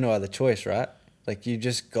 You have no other choice, right? Like you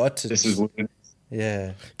just got to. This is what it is.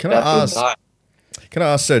 Yeah. Can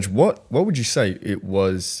I ask, Serge, what would you say it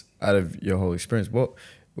was out of your whole experience? What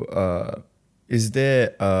is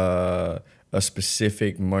there a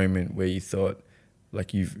specific moment where you thought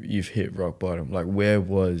like you've hit rock bottom? Like what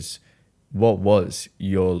was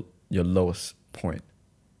your lowest point?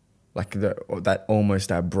 Like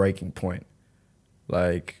that breaking point.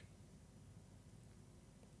 Like,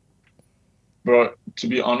 bro, to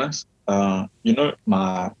be honest, you know,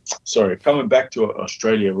 coming back to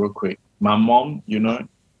Australia real quick. My mom, you know,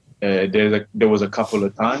 there was a couple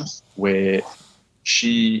of times where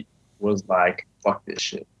she was like, fuck this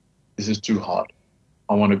shit. This is too hard.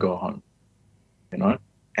 I want to go home, you know?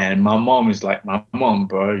 And my mom is like my mom,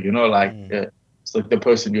 bro, you know, like it's like the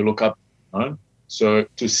person you look up, you know? So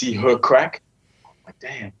to see her crack, I'm like,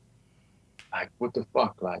 damn, like, what the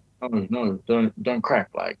fuck? Like, no, don't crack.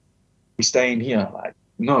 Like, we staying here. Like,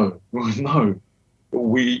 no, no.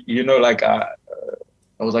 We, you know, like, I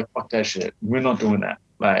was like, fuck that shit. We're not doing that.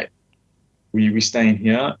 Like, we staying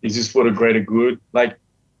here. It's just for the greater good. Like,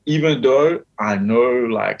 even though I know,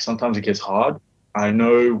 like, sometimes it gets hard, I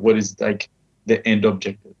know what is, like, the end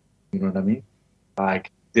objective. You know what I mean?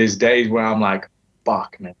 Like, there's days where I'm like,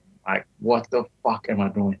 fuck, man. Like, what the fuck am I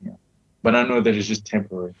doing here? But I know that it's just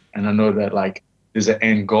temporary. And I know that, like, there's an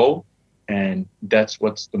end goal. And that's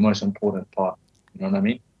what's the most important part. You know what I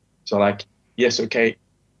mean? So, like, yes, okay,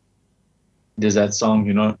 there's that song,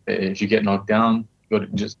 you know, if you get knocked down, you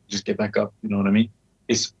got to just get back up. You know what I mean?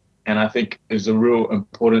 And I think it's a real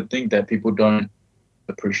important thing that people don't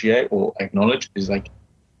appreciate or acknowledge is, like,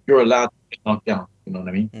 you're allowed to get knocked down. You know what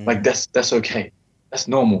I mean? Like, that's okay. That's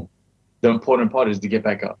normal. The important part is to get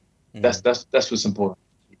back up. That's what's important.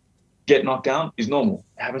 Get knocked down is normal.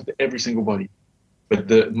 It happens to every single body. But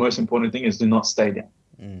the most important thing is to not stay down,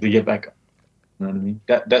 to get back up. You know what I mean?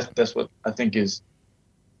 That's what I think is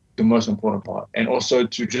the most important part. And also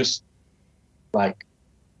to just, like,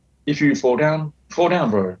 if you fall down,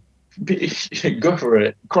 bro. Go for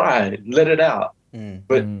it. Cry. Let it out.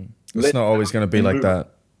 But it's not always going to be like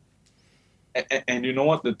that. And you know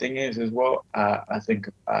what the thing is as well? I think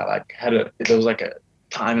I like there was like a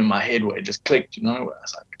time in my head where it just clicked, you know, where I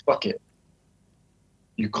was like, fuck it.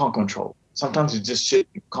 You can't control. Sometimes it's just shit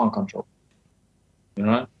you can't control. You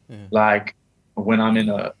know? Yeah. Like when I'm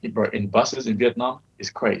in buses in Vietnam, it's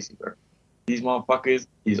crazy, bro. These motherfuckers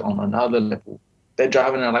is on another level. They're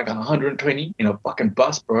driving at like 120 in a fucking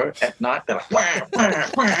bus, bro. At night, they're like, wah, wah,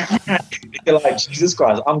 wah. They're like, Jesus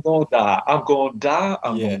Christ, I'm gonna die. I'm gonna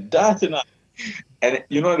die tonight. And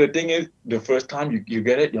you know, the thing is, the first time you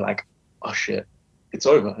get it, you're like, oh shit, it's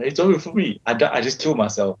over. It's over for me. I just killed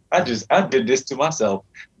myself. I did this to myself.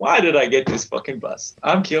 Why did I get this fucking bus?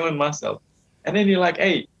 I'm killing myself. And then you're like,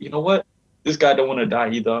 hey, you know what? This guy don't want to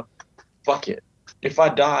die either. Fuck it. If I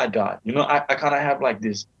die, I die. You know, I kind of have like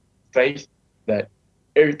this faith that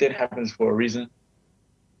everything happens for a reason.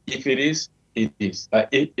 If it is, it is.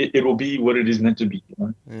 It will be what it is meant to be. You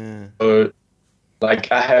know. Yeah. So,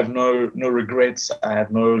 like, I have no regrets. I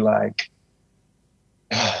have no like,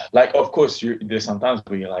 of course, there's sometimes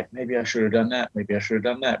where you're like, maybe I should have done that. Maybe I should have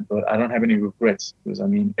done that. But I don't have any regrets because I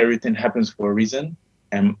mean, everything happens for a reason.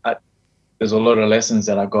 And there's a lot of lessons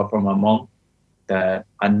that I got from my mom that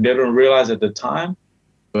I didn't realize at the time.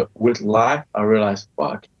 But with life, I realized,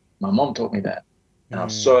 fuck, my mom taught me that. And I'm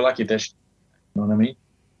so lucky that you know what I mean?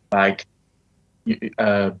 Like,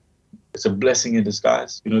 it's a blessing in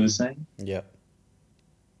disguise. You know the saying? Yeah.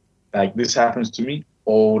 Like, this happens to me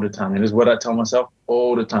all the time. And it's what I tell myself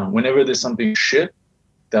all the time. Whenever there's something shit,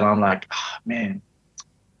 that I'm like, man,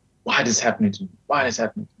 why this happening to me? Why this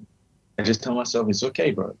happening to me? I just tell myself, it's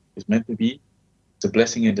okay, bro. It's meant to be. It's a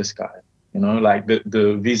blessing in disguise. Like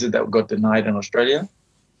the visa that got denied in Australia,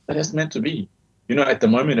 that's meant to be. At the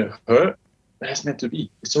moment it hurt, but that's meant to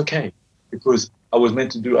be. It's okay. Because I was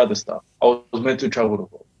meant to do other stuff. I was meant to travel the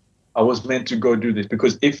world. I was meant to go do this.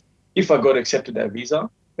 Because if I got accepted that visa,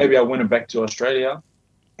 maybe I went back to Australia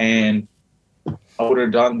and I would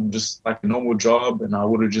have done just like a normal job, and I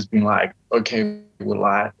would have just been like, okay with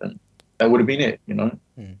life, and that would have been it,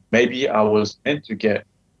 Maybe I was meant to get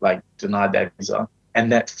like denied that visa,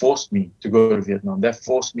 and that forced me to go to Vietnam. That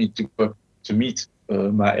forced me to go to meet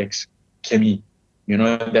my ex, Kemi.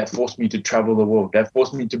 That forced me to travel the world. That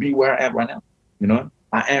forced me to be where I am right now.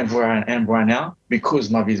 I am where I am right now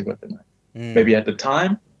because my visa got denied. Maybe at the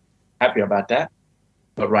time, happy about that,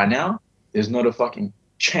 but right now, there's not a fucking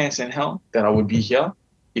chance in hell that I would be here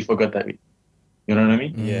if I got that visa. You know what I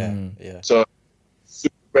mean? Yeah. So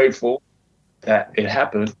super grateful that it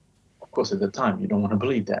happened. Of course, at the time, you don't want to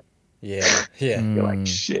believe that. Yeah. You're like,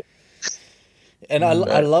 shit. And I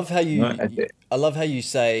love how I love how you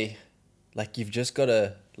say, like, you've just got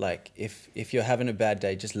to, like, if you're having a bad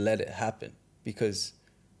day, just let it happen, because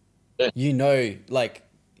like,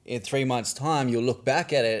 in 3 months' time, you'll look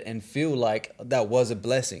back at it and feel like that was a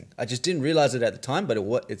blessing. I just didn't realize it at the time, but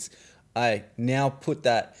I now put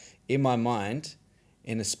that in my mind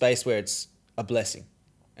in a space where it's a blessing,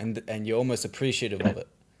 and you're almost appreciative of it.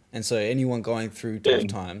 And so anyone going through tough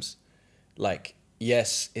times, like,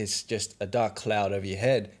 yes, it's just a dark cloud over your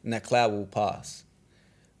head, and that cloud will pass.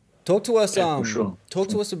 Talk to us. For sure. Talk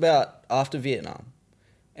to us about after Vietnam,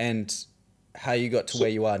 and how you got to where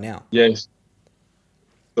you are now. Yes.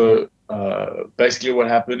 So basically what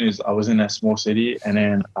happened is I was in that small city, and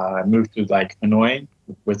then I moved to like Hanoi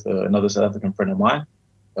with another South African friend of mine.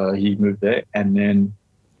 He moved there, and then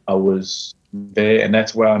I was there, and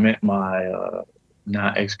that's where I met my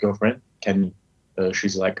now ex-girlfriend, Kenny.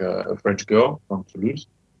 She's like a French girl from Toulouse,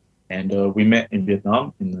 and we met in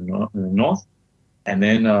Vietnam in the north, and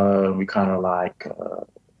then we kind of like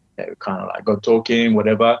got talking,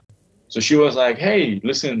 whatever. So she was like, "Hey,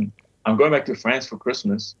 listen, I'm going back to France for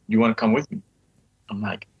Christmas. You want to come with me?" I'm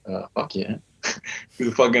like, fuck yeah. Who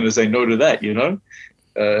the fuck gonna say no to that, So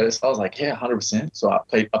I was like, yeah, 100%. So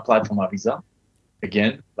I applied for my visa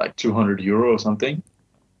again, like €200 or something.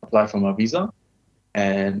 Applied for my visa,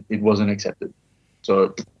 and it wasn't accepted.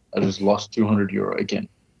 So I just lost €200 again.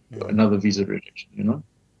 Another visa rejection,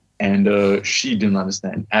 And she didn't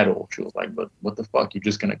understand at all. She was like, but what the fuck? You're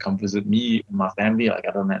just gonna come visit me and my family? Like,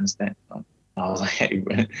 I don't understand. I was like, hey,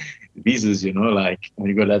 man, visas, like when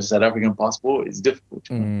you got that South African passport, it's difficult.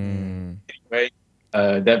 Anyway,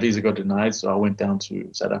 that visa got denied, so I went down to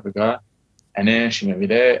South Africa, and then she met me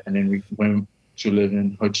there, and then we went to live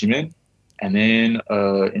in Ho Chi Minh, and then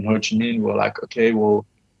in Ho Chi Minh, we're like, okay, well,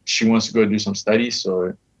 she wants to go do some studies,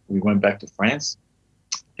 so we went back to France,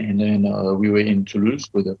 and then we were in Toulouse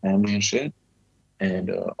with her family and shit,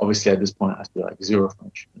 and obviously at this point I speak like zero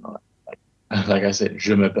French, like I said,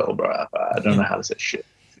 je m'appelle, bro. I don't know how to say shit.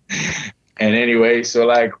 And anyway, so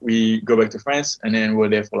like we go back to France, and then we're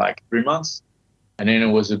there for like 3 months. And then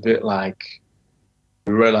it was a bit like,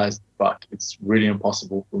 we realized, fuck, it's really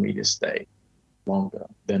impossible for me to stay longer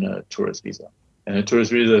than a tourist visa. And a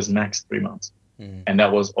tourist visa is max 3 months. And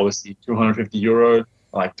that was obviously €250,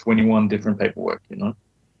 like 21 different paperwork, And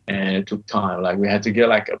it took time. Like we had to get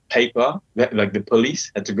like a paper, like the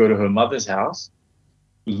police had to go to her mother's house,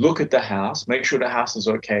 look at the house, make sure the house is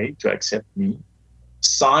okay to accept me,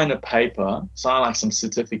 sign a paper, sign like some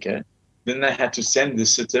certificate. Then they had to send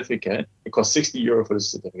this certificate. It cost €60 for the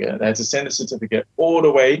certificate. They had to send the certificate all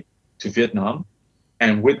the way to Vietnam.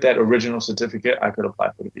 And with that original certificate, I could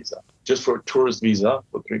apply for the visa, just for a tourist visa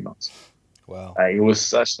for 3 months. Wow. It was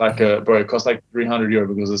such like it cost like €300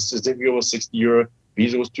 because the certificate was €60,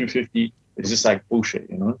 visa was $250. It's just like bullshit,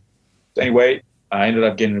 So anyway, I ended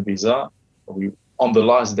up getting a visa. On the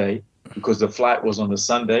last day, because the flight was on the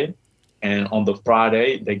Sunday, and on the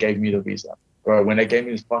Friday, they gave me the visa. Bro, when they gave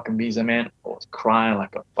me this fucking visa, man, I was crying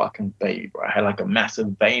like a fucking baby, bro. I had like a massive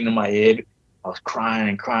vein in my head. I was crying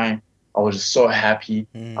and crying. I was just so happy.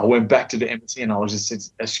 I went back to the embassy and I was just said,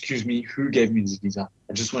 excuse me, who gave me this visa?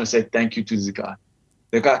 I just want to say thank you to this guy.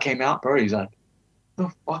 The guy came out, bro. He's like, what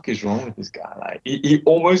the fuck is wrong with this guy? Like, he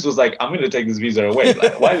almost was like, I'm going to take this visa away.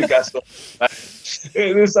 Like, why is the guy so... Like,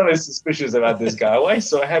 there's something suspicious about this guy. Why is he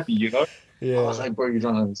so happy, Yeah. I was like, bro, you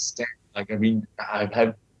don't understand. Like, I mean, I've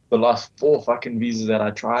had the last 4 fucking visas that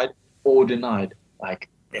I tried, all denied. Like,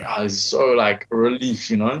 I was so, like, a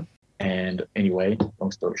relief, And anyway,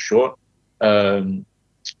 long story short,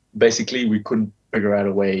 basically we couldn't figure out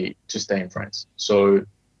a way to stay in France. So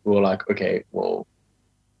we were like, okay, well,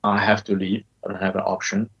 I have to leave. I don't have an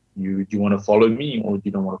option. Do you want to follow me or do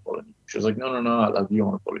you don't want to follow me? She was like, no, no, no, I love you. I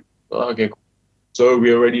want to follow you. Oh, okay, cool. So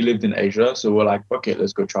we already lived in Asia. So we're like, okay,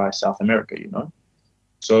 let's go try South America, you know?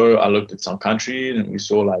 So I looked at some countries and we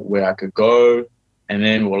saw like where I could go. And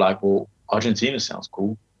then we're like, well, Argentina sounds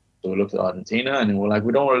cool. So we looked at Argentina and then we're like,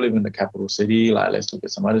 we don't want to live in the capital city. Like, let's look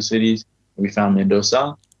at some other cities. And we found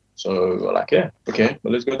Mendoza. So we're like, yeah, okay,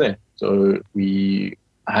 well, let's go there. So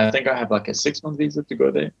I think I have like a 6-month visa to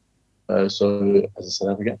go there. So as a South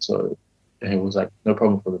African, so it was like no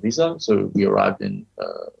problem for the visa. So we arrived in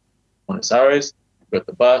Buenos Aires, got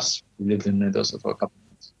the bus, we lived in Mendoza for a couple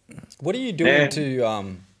of months. What are you doing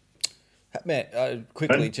to,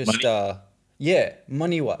 quickly, just,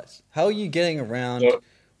 money wise? How are you getting around?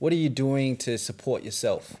 What are you doing to support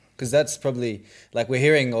yourself? Because that's probably, like we're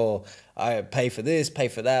hearing, I pay for this, pay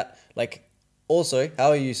for that. Like, also, how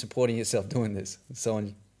are you supporting yourself doing this? And so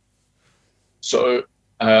on. So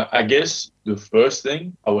I guess the first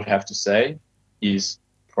thing I would have to say is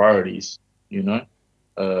priorities, you know?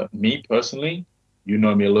 Me personally, you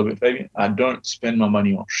know me a little bit, Fabian, I don't spend my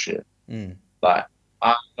money on shit. Like,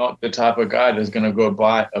 I'm not the type of guy that's going to go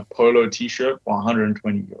buy a polo t-shirt for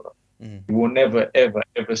 120 euro. You will never, ever,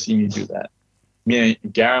 ever see me do that. Me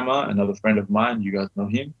and Garama, another friend of mine, you guys know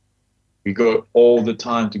him, we go all the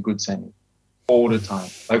time to Good Sammy. All the time.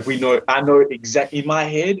 Like I know exactly, in my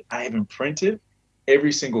head, I have imprinted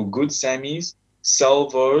every single Good Sammy's,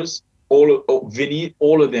 Salvos, Vinny,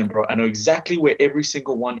 all of them, bro. I know exactly where every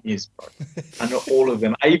single one is, bro. I know all of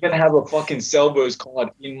them. I even have a fucking Salvos card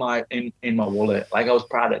in my wallet. Like, I was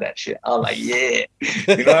proud of that shit. I was like, yeah.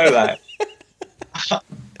 You know, like,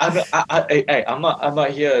 I'm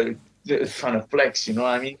not here trying to flex, you know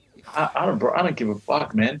what I mean? I don't give a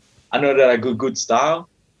fuck, man. I know that I got good style.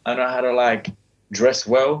 I know how to like dress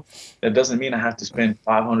well. That doesn't mean I have to spend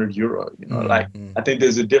 500 euro. You know, like I think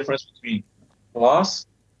there's a difference between class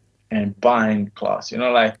and buying class. You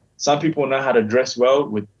know, like some people know how to dress well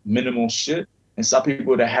with minimal shit, and some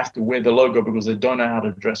people that have to wear the logo because they don't know how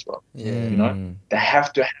to dress well. You know, they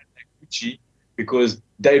have to have that Gucci because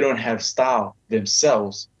they don't have style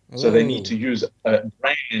themselves, so they need to use a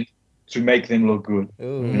brand to make them look good. You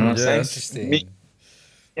know what I'm saying? Interesting.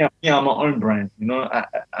 Yeah, I'm my own brand. You know,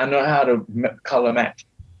 I know how to color match.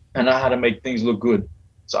 I know how to make things look good.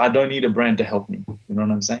 So I don't need a brand to help me. You know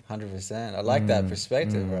what I'm saying? 100%. I like that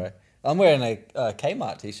perspective, bro. I'm wearing a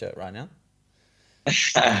Kmart t-shirt right now.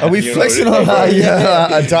 Are we flexing on our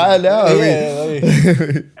attire now?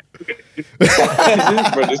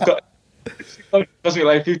 Bro, this cost me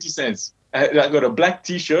like 50 cents. I got a black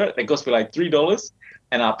t-shirt that cost me like $3,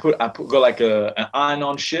 and I got like an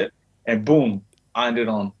iron-on shit, and boom, ironed it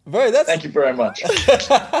on. Bro, thank you very much.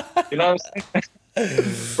 You know what I'm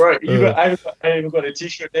saying? Bro, I even got a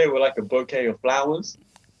t-shirt there with like a bouquet of flowers.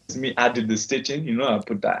 It's me, I did the stitching, you know, I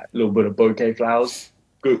put that little bit of bouquet flowers.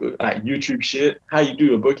 Good, like YouTube shit. How you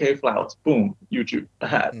do a bouquet of flowers? Boom, YouTube.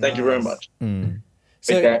 Thank you very much.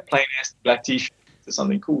 So make that plain ass black t-shirt to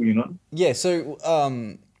something cool, you know? Yeah, so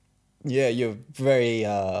you're very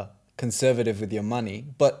conservative with your money,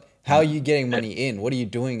 but how are you getting money in? What are you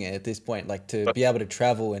doing at this point, like to be able to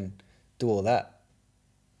travel and do all that?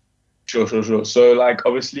 Sure. So like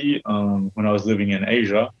obviously when I was living in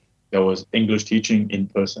Asia, there was English teaching in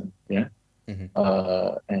person, yeah?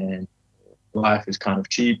 And life is kind of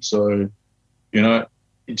cheap, so you know,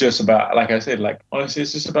 it's just about, like I said, like honestly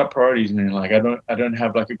it's just about priorities, man. Like I don't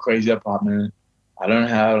have like a crazy apartment, I don't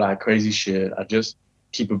have like crazy shit. I just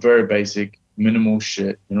keep it very basic, minimal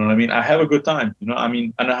shit. You know what I mean? I have a good time. You know, I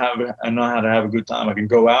mean, I know how to have a good time. I can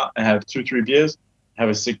go out and have 2-3 beers, have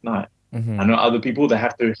a sick night. I know other people that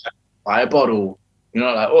have to buy a bottle. You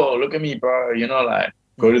know, like, oh, look at me, bro. You know, like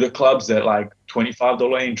go to the clubs at like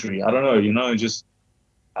 $25 entry. I don't know. You know, just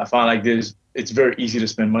I find like it's very easy to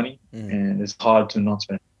spend money, and it's hard to not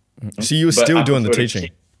spend. You know? So you were still doing the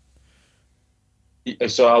teaching?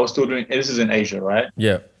 So I was still doing. This is in Asia, right?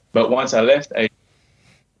 Yeah. But once I left Asia,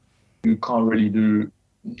 you can't really do,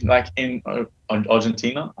 like in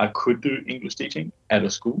Argentina, I could do English teaching at a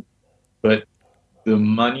school, but the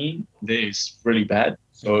money there is really bad.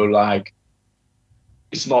 So like,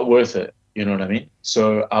 it's not worth it. You know what I mean?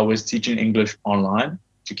 So I was teaching English online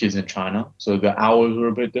to kids in China. So the hours were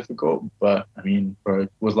a bit difficult, but I mean, bro,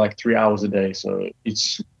 it was like 3 hours a day. So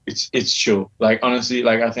it's chill. Like honestly,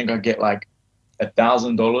 like I think I get like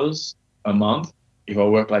 $1,000 a month if I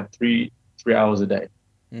work like three hours a day.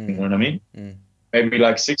 You know what I mean? Maybe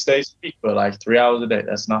like 6 days a week, but like 3 hours a day,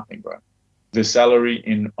 that's nothing, bro. The salary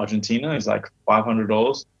in Argentina is like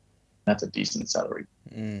 $500. That's a decent salary.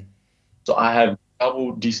 So I have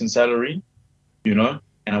double decent salary, you know,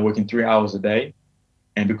 and I'm working 3 hours a day.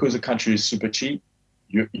 And because the country is super cheap,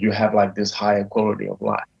 you have like this higher quality of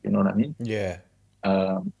life. You know what I mean? Yeah.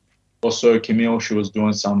 Um, Also, Camille, she was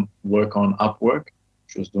doing some work on Upwork.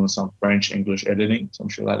 She was doing some French, English editing, some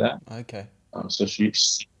shit like that. Okay. So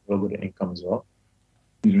she's a little bit of income as well.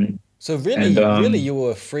 You know what I mean? So really, you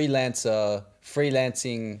were a freelancing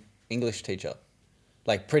English teacher,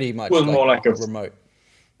 like pretty much It was like more like a remote.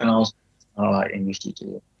 and I was like English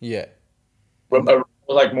teacher. Yeah.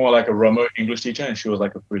 Like more like a remote English teacher, and she was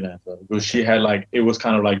like a freelancer because she had like it was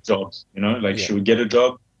kind of like jobs, you know, like Yeah. she would get a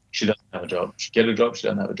job, she doesn't have a job. She get a job, she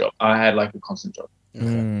doesn't have a job. I had like a constant job,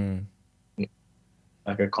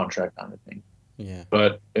 like a contract kind of thing. Yeah.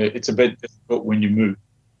 But it's a bit difficult when you move.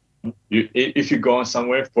 If you're going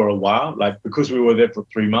somewhere for a while, like because we were there for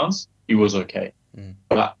 3 months, it was okay.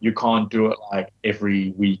 But you can't do it like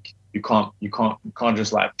every week. You can't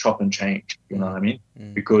just like chop and change. You know what I mean?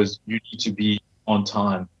 Because you need to be on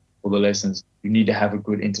time for the lessons. You need to have a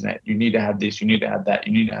good internet. You need to have this. You need to have that.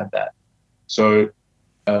 You need to have that. So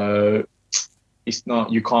it's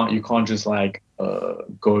not. You can't just like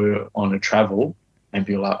go on a travel and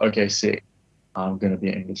be like, okay, sick. I'm gonna be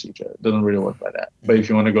an English teacher. It doesn't really work like that. But if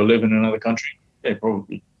you want to go live in another country, yeah,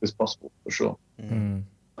 probably it's possible for sure. And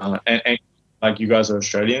like you guys are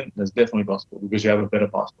Australian, that's definitely possible because you have a better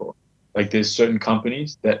passport. Like there's certain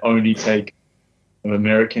companies that only take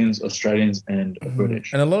Americans, Australians, and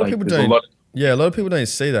British. And a lot of people don't. Yeah, a lot of people don't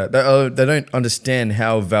see that. They don't understand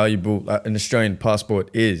how valuable an Australian passport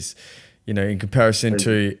is, you know, in comparison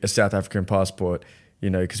to a South African passport, you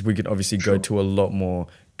know, because we could obviously go to a lot more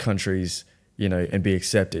countries, you know, and be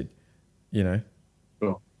accepted, you know.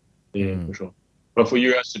 Sure. Yeah, for sure. But for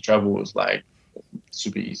you guys to travel was like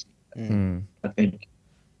super easy. I think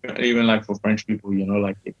even like for French people, you know,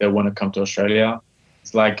 like if they want to come to Australia,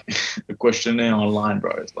 it's like the questionnaire online,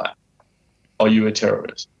 bro. It's like, are you a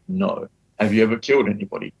terrorist? No. Have you ever killed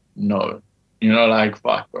anybody? No. You know, like,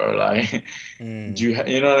 fuck, bro. Like, do you,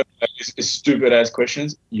 you know, like, it's stupid ass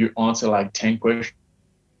questions. You answer like 10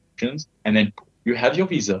 questions and then you have your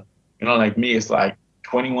visa. You know, like me, it's like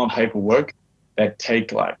 21 paperwork that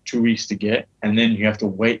take like 2 weeks to get. And then you have to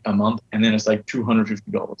wait a month. And then it's like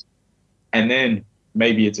 $250. And then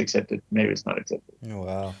maybe it's accepted. Maybe it's not accepted. Oh,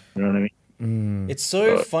 wow. You know what I mean? It's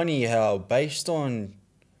so funny how based on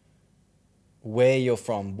where you're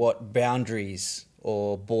from, what boundaries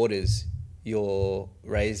or borders you're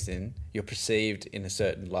raised in, you're perceived in a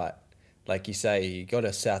certain light. Like you say, you got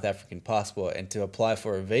a South African passport and to apply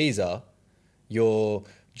for a visa, you're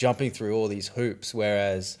jumping through all these hoops.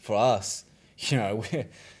 Whereas for us, you know,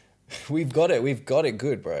 we've got it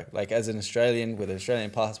good, bro. Like as an Australian with an Australian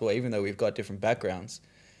passport, even though we've got different backgrounds,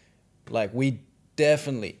 like we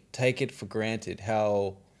definitely take it for granted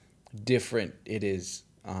how different it is.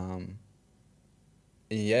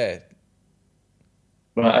 Yeah.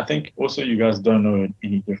 But I think also you guys don't know it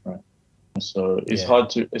any different. So it's hard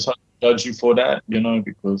to judge you for that, you know,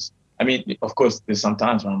 because I mean, of course, there's some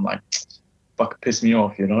times when I'm like, fuck, piss me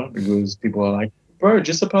off, you know, because people are like, bro,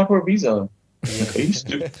 just apply for a visa. Like, are you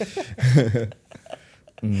stupid?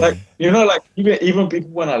 Like, you know, like even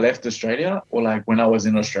people when I left Australia or like when I was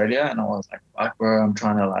in Australia and I was like, fuck, bro, I'm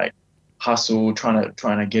trying to like hustle, trying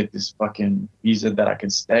to get this fucking visa that I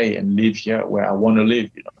can stay and live here where I want to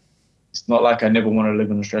live, you know. It's not like I never want to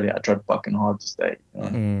live in Australia. I tried fucking hard to stay. You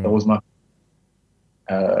know? That was my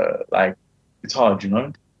like it's hard, you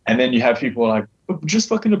know. And then you have people like, just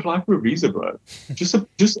fucking apply for a visa, bro. Just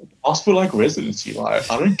ask for like residency. Like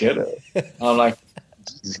I don't get it. And I'm like,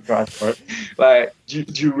 Jesus Christ, bro. Like, do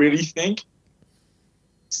you really think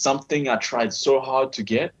something I tried so hard to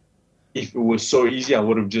get, if it was so easy, I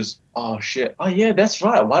would have just, oh shit, oh yeah, that's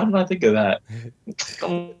right. Why didn't I think of that?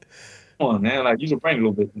 Come on, man. Like, use your brain a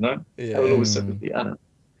little bit, you know? Yeah. Have a little sympathy. I don't know.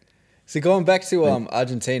 So going back to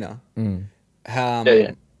Argentina,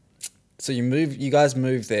 so you guys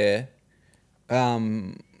moved there.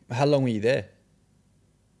 How long were you there?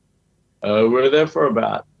 We were there for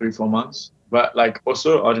about 3-4 months. But like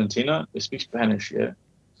also Argentina, they speak Spanish, yeah.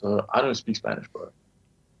 So I don't speak Spanish, bro.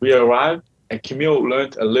 We arrived and Camille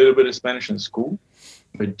learned a little bit of Spanish in school.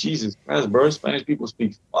 But Jesus Christ, bro, Spanish people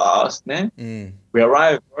speak fast, man. We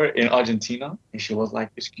arrived, bro, in Argentina and she was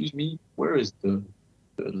like, excuse me, where is the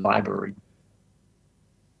library?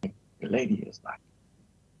 The lady is like,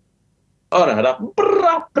 oh,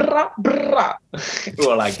 brah, brah, brah. We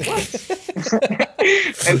were like, what?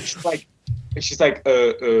 And she's like,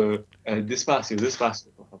 despacio,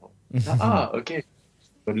 por favor. Ah, okay.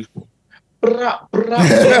 Brah, brah,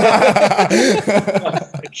 brah.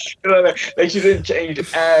 like she didn't change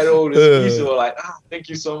at all. The species were like, thank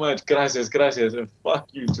you so much, gracias, and fuck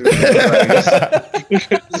you too.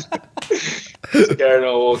 Just carrying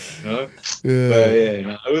on walking. But yeah,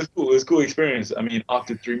 no, it was cool. It was a cool experience. I mean,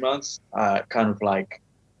 after 3 months, I kind of like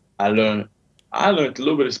I learned a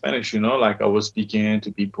little bit of Spanish. Like I was speaking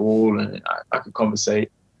to people and I could conversate.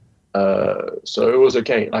 So it was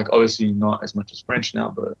okay. Like obviously not as much as French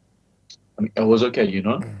now, but I mean it was okay.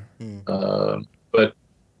 But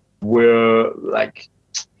we're like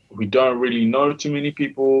we don't really know too many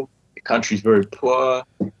people. The country's very poor.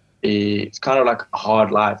 It's kind of like a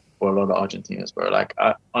hard life for a lot of Argentinians, bro. Like,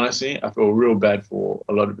 honestly, I feel real bad for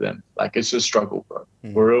a lot of them. Like, it's a struggle, bro.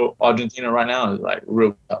 For real, Argentina right now is like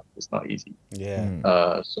real tough. It's not easy.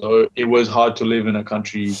 Yeah. So it was hard to live in a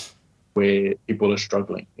country where people are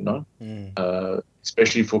struggling,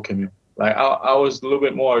 especially for Camille. Like, I was a little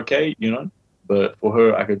bit more okay, but for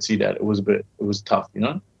her, I could see that it was tough,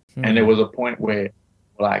 And there was a point where,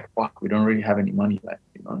 like, fuck, we don't really have any money left,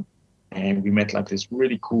 And we met like this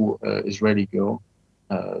really cool Israeli girl.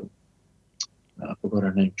 I forgot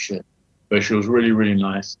her name, shit. But she was really, really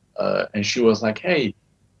nice. And she was like, hey,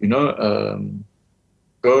 go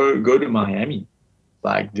to Miami.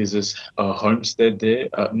 Like there's this homestead there,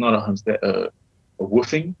 not a homestead, a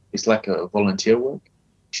woofing. It's like a volunteer work.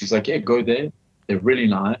 She's like, yeah, go there. They're really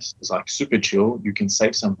nice. It's like super chill. You can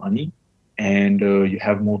save some money and you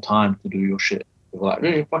have more time to do your shit. They were like,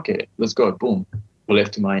 hey, fuck it. Let's go. Boom. We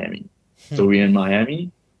left to Miami. So we're in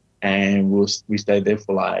Miami and we stayed there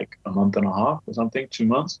for like a month and a half or something, 2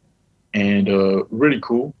 months. And really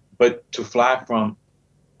cool. But to fly from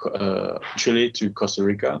Chile to Costa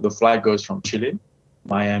Rica, the flight goes from Chile,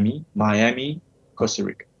 Miami, Costa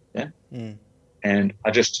Rica. Yeah. And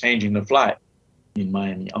I just changed in the flight in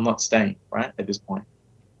Miami. I'm not staying, right, at this point.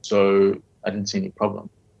 So I didn't see any problem.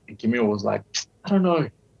 And Camille was like, I don't know.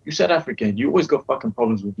 You South African, you always got fucking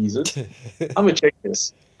problems with visas. I'm gonna check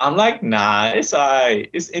this. I'm like, nah, it's all right.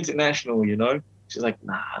 It's international, She's like,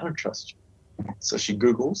 nah, I don't trust you. So she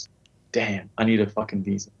Googles, damn, I need a fucking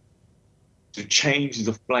visa to change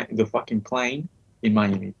the fucking plane in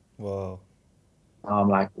Miami. Whoa. I'm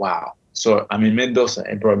like, wow. So I'm in Mendoza,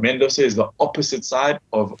 and bro, Mendoza is the opposite side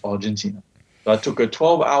of Argentina. So I took a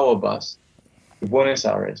 12-hour bus to Buenos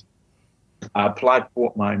Aires. I applied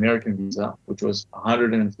for my American visa, which was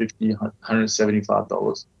 $150,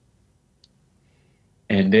 $175.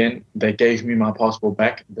 And then they gave me my passport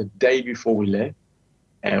back the day before we left,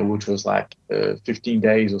 which was like 15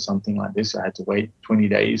 days or something like this. I had to wait 20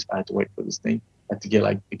 days. I had to wait for this thing. I had to get,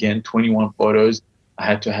 like, again, 21 photos. I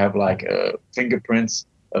had to have, like, fingerprints,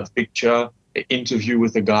 a picture, an interview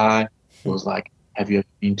with a guy who was like, have you ever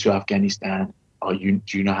been to Afghanistan? Do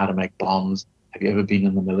you know how to make bombs? Have you ever been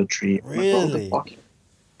in the military? Really? Like, what the fuck?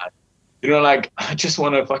 Like, I just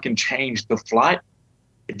want to fucking change the flight.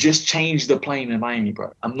 Just change the plane in Miami,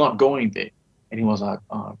 bro. I'm not going there. And he was like,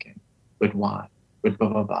 oh, okay. But why? But blah,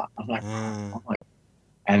 blah, blah. I'm like, oh my God.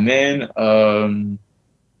 And then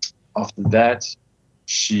after that,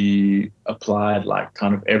 she applied like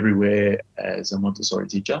kind of everywhere as a Montessori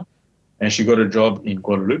teacher. And she got a job in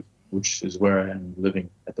Guadeloupe, which is where I am living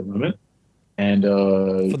at the moment. And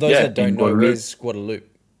for those that don't know, where's Guadeloupe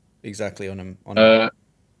exactly on a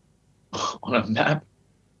map?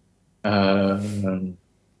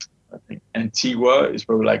 I think Antigua is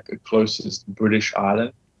probably like the closest British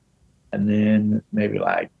island, and then maybe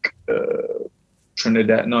like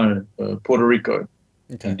Puerto Rico,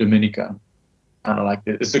 and Dominica, kind of like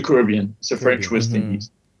it's the Caribbean. It's the French West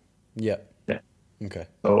Indies. Yeah. Yeah. Okay.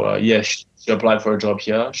 So she applied for a job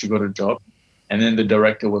here. She got a job. And then the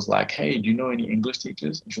director was like, hey, do you know any English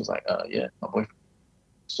teachers? And she was like, yeah, my boyfriend.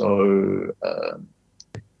 So,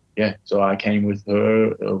 so I came with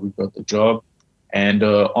her. We got the job. And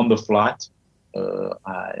on the flight,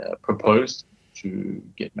 I proposed to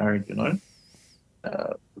get married,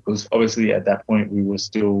 because obviously at that point we were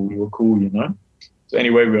cool, So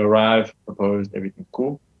anyway, we arrived, proposed, everything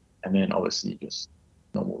cool. And then obviously just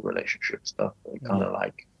normal relationship stuff, kind of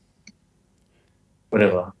like,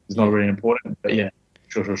 whatever. It's not really important, but yeah,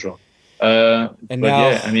 sure. And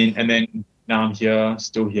then now I'm here,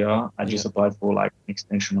 still here. I just applied for like an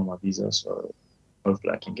extension on my visa, so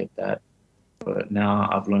hopefully I can get that. But now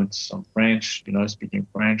I've learned some French, speaking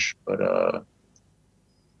French. But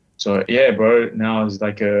so yeah, bro. Now it's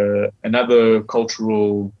like another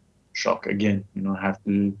cultural shock again. I have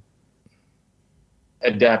to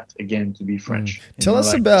adapt again to be French. Tell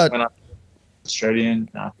us about. Australian,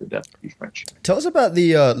 I have to adapt to be French. Tell us about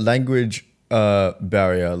the language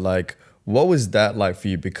barrier. Like, what was that like for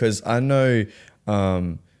you? Because I know,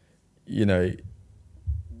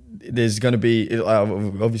 there's going to be,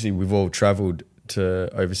 obviously we've all traveled to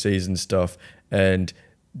overseas and stuff, and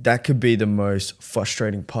that could be the most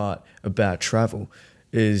frustrating part about travel,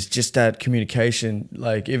 is just that communication.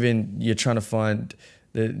 Like, even you're trying to find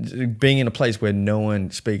being in a place where no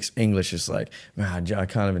one speaks English is like, man, I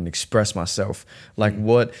can't even express myself. Like,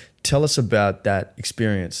 tell us about that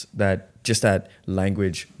experience, that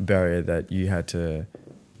language barrier that you had to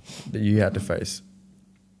face.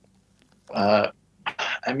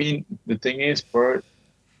 I mean, the thing is, bro,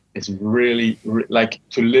 it's really, like,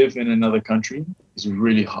 to live in another country is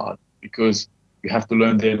really hard, because you have to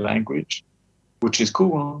learn their language, which is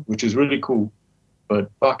cool, huh? Which is really cool.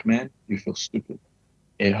 But fuck, man, you feel stupid.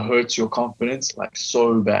 It hurts your confidence like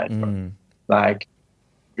so bad, bro. Like,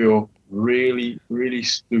 you feel really, really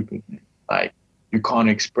stupid, man. Like, you can't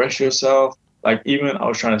express yourself. Like, even I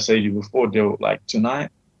was trying to say to you before, Dil, like,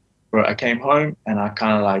 tonight, bro, I came home and I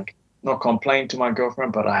kind of, like, not complained to my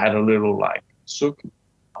girlfriend, but I had a little, like, sook.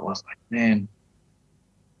 I was like, man,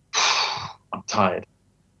 I'm tired.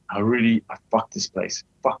 I fuck this place.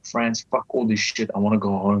 Fuck France. Fuck all this shit. I want to go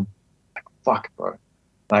home. Like, fuck, bro.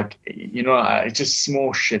 Like, you know, it's just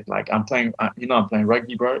small shit. Like, I'm playing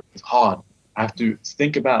rugby, bro. It's hard. I have to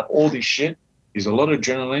think about all this shit. There's a lot of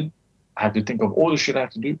adrenaline. I have to think of all the shit I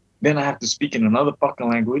have to do. Then I have to speak in another fucking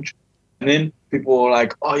language. And then people are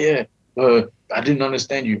like, oh, yeah, I didn't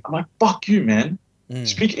understand you. I'm like, fuck you, man.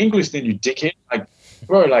 Speak English then, you dickhead. Like,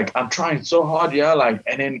 bro, like, I'm trying so hard, yeah. Like,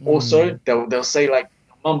 and then also they'll say, like,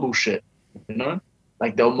 mumble shit, you know?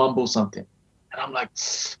 Like, they'll mumble something. And I'm like,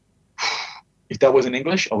 if that was in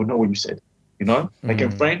English, I would know what you said, you know? Like,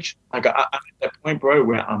 in French, like, I'm at that point, bro,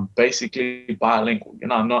 where I'm basically bilingual. You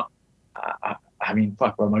know, I'm not, I mean,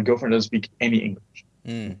 fuck, bro, my girlfriend doesn't speak any English.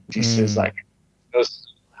 She says, like,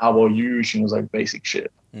 how are you? She knows, like, basic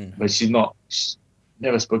shit. But she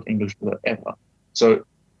never spoke English with her ever. So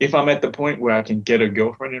if I'm at the point where I can get a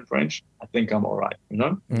girlfriend in French, I think I'm all right, you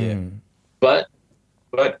know? Yeah. But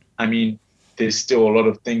I mean, there's still a lot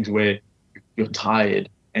of things where you're tired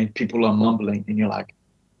and people are mumbling and you're like,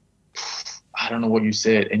 I don't know what you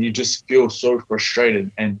said. And you just feel so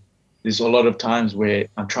frustrated. And there's a lot of times where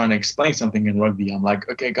I'm trying to explain something in rugby. I'm like,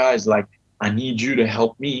 okay, guys, like, I need you to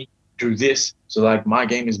help me do this. So, like, my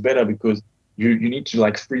game is better, because you need to,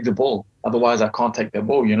 like, free the ball. Otherwise, I can't take the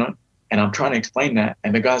ball, you know? And I'm trying to explain that.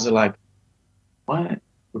 And the guys are like, what?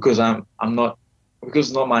 Because because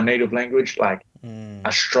it's not my native language. Like, I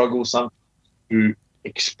struggle sometimes to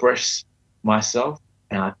express myself.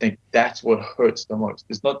 And I think that's what hurts the most.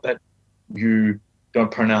 It's not that you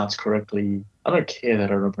don't pronounce correctly. I don't care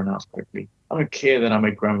that I don't pronounce correctly. I don't care that I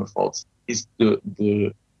make grammar faults. It's the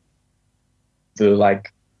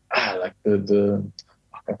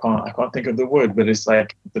I can't think of the word, but it's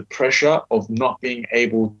like the pressure of not being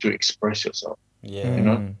able to express yourself. Yeah. You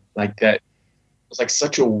know, like that. It's like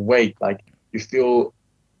such a weight. Like, you feel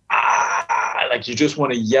like you just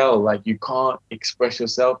want to yell. Like, you can't express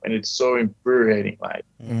yourself, and it's so infuriating. Like,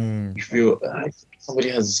 you feel like somebody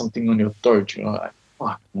has something on your throat. You know, like,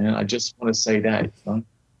 fuck, man. I just want to say that. You know?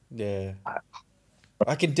 Yeah.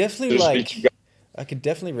 I could definitely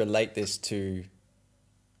relate this to,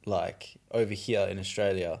 like, over here in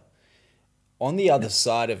Australia. On the other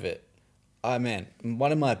side of it,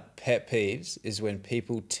 one of my pet peeves is when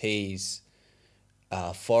people tease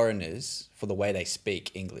foreigners for the way they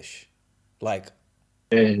speak English. Like,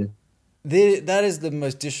 that is the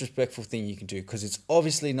most disrespectful thing you can do, because it's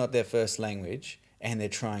obviously not their first language and they're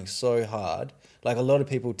trying so hard. Like, a lot of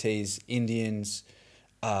people tease Indians,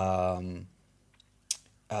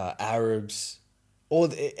 Arabs, or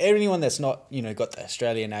anyone that's not, you know, got the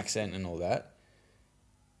Australian accent and all that.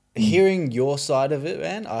 Hearing your side of it,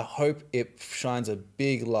 man, I hope it shines a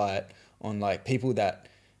big light on, like, people that,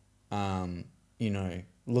 you know,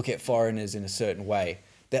 look at foreigners in a certain way.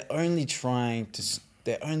 They're only trying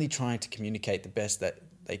to communicate the best that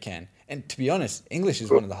they can. And to be honest, English is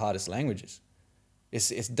one of the hardest languages.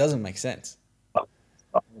 It doesn't make sense.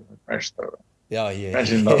 French, though. Oh, yeah.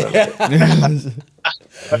 Imagine that.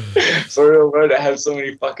 For real, bro, they have so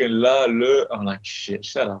many fucking le. I'm like, shit,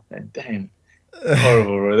 shut up, man. Damn.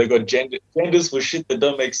 Horrible, bro. They got genders for shit that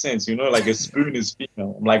don't make sense, you know? Like, a spoon is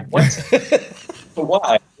female. I'm like, what? But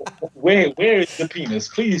why? Where is the penis?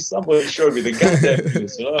 Please, somebody show me the goddamn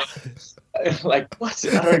penis, you know? Like, what?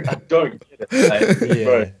 I don't get it. Like, yeah.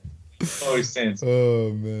 Bro, no sense.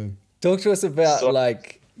 Oh, man. Talk to us about,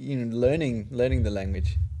 like, you know, learning the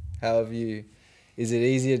language. How have you... Is it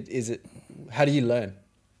easier? How do you learn?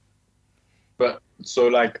 But so,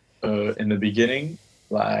 like, in the beginning,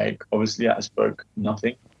 like, obviously I spoke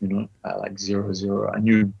nothing, you know, like 0. I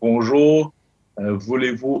knew bonjour,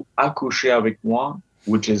 voulez-vous accoucher avec moi?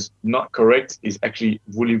 which is not correct, is actually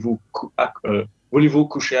voulez-vous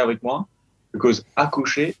coucher avec moi? Because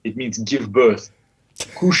accoucher, it means give birth.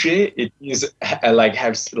 Coucher, it means like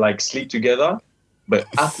have like sleep together. But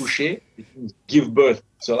accoucher, it means give birth.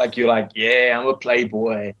 So like you're like, yeah, I'm a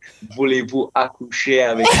playboy. Voulez-vous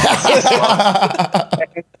accoucher avec moi?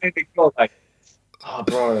 And they go like, oh,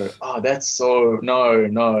 bro, oh, that's so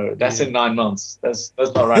no, that's in 9 months. That's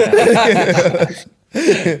not right now.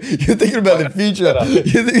 You're thinking about the future.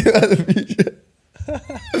 You're thinking about the future.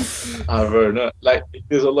 Bro, no, like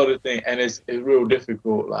there's a lot of things, and it's real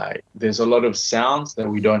difficult. Like there's a lot of sounds that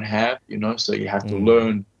we don't have, so you have to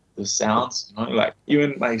learn the sounds. Like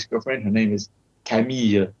even my ex-girlfriend, her name is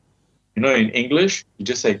Camille. In English, you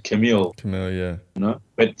just say Camille. Camille, yeah.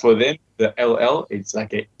 But for them, the LL, it's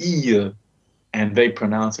like an E, and they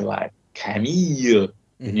pronounce it like Camille,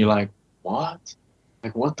 and you're like, what?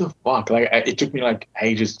 Like what the fuck? Like it took me like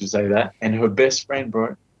ages to say that. And her best friend,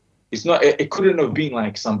 bro, it's not. It couldn't have been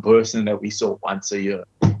like some person that we saw once a year.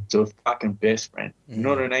 So fucking best friend. You know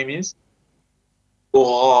what her name is?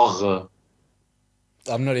 Aurore.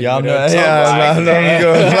 I'm not even. Yeah, I'm not.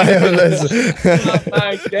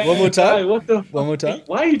 One more time. What the? One more time.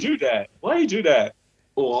 Why you do that? Why you do that?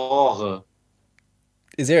 Aurore.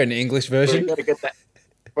 Is there an English version? Bro, you gotta get that.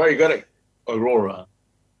 Bro, you gotta Aurora.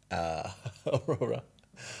 Aurora.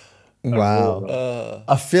 Wow.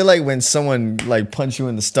 I feel like when someone like punch you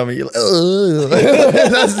in the stomach, you're like,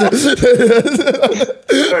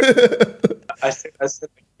 I said,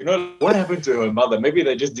 what happened to her mother? Maybe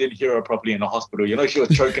they just didn't hear her properly in the hospital. She was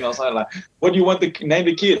choking outside. Like, what do you want to name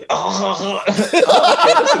the kid?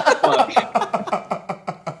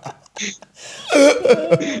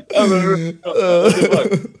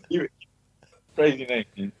 Crazy name.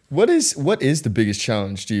 Man. What is the biggest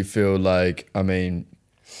challenge? Do you feel like? I mean,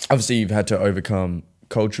 obviously you've had to overcome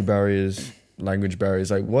cultural barriers, language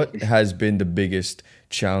barriers. Like, what has been the biggest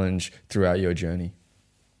challenge throughout your journey?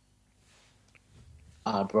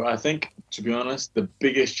 Bro, I think, to be honest, the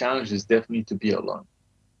biggest challenge is definitely to be alone.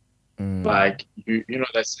 Like, you know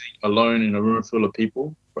that saying, alone in a room full of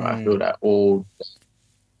people? Bro, I feel that all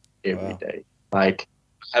day, every day. Like,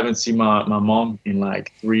 I haven't seen my mom in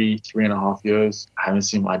like 3.5 years. I haven't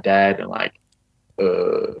seen my dad in like,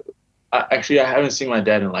 I haven't seen my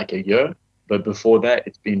dad in like a year. But before that,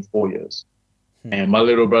 it's been 4 years. And my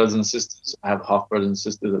little brothers and sisters, I have half brothers and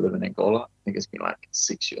sisters that live in Angola. I think it's been like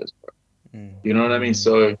 6 years, bro. You know what I mean?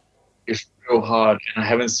 So it's real hard. And I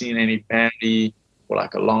haven't seen any family for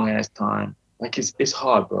like a long ass time. Like it's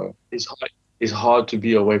hard, bro. It's hard. It's hard to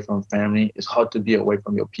be away from family. It's hard to be away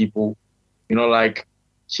from your people. Like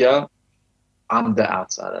here, I'm the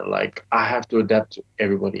outsider. Like I have to adapt to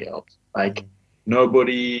everybody else. Like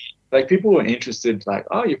nobody, like people were interested, like,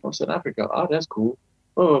 oh, you're from South Africa. Oh, that's cool.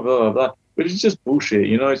 Blah, blah, blah, blah. But it's just bullshit.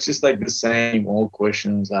 It's just like the same old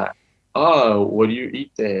questions like, oh, what do you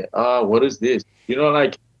eat there? Oh, what is this?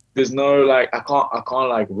 Like there's no like I can't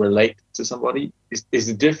like relate to somebody.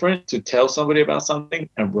 It's different to tell somebody about something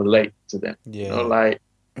and relate to them. Yeah. Like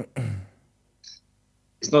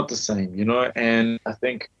it's not the same, and I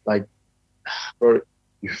think like bro,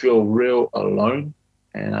 you feel real alone.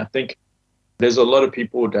 And I think there's a lot of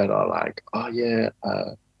people that are like, oh yeah,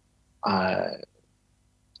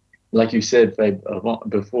 like you said, babe,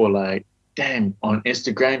 before, like, damn, on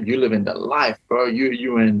Instagram, you living the life, bro.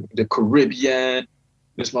 You in the Caribbean,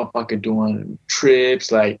 this motherfucker doing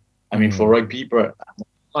trips. Like, I mean, for rugby, bro,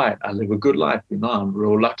 I live a good life. I'm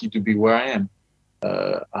real lucky to be where I am.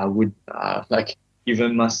 I would, like,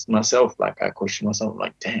 even myself, like, I question myself,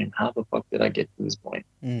 like, damn, how the fuck did I get to this point?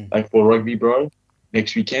 Like, for rugby, bro,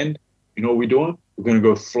 next weekend, you know what we're doing? We're going to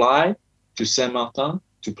go fly to Saint Martin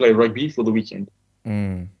to play rugby for the weekend.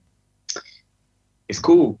 It's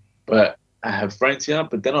cool, but I have friends here,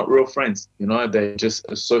 but they're not real friends. They're just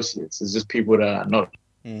associates. It's just people that I know.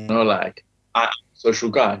 Like I'm a social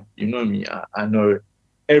guy. You know me. I know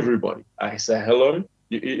everybody. I say hello.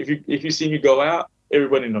 If you see me go out,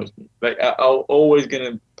 everybody knows me. Like I'm always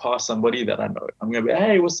gonna pass somebody that I know. I'm gonna be,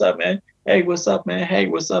 hey, what's up, man? Hey, what's up, man? Hey,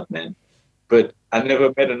 what's up, man? But I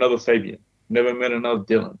never met another Fabian. Never met another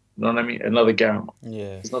Dylan. You know what I mean? Another Garama.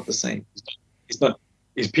 Yeah. It's not the same. It's not.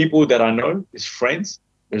 It's people that I know. It's friends.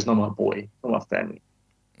 It's not my boy. Not my family.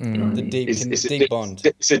 The deep bond.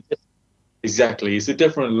 Exactly. It's a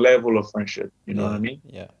different level of friendship. You know what I mean?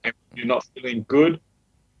 Yeah. And you're not feeling good,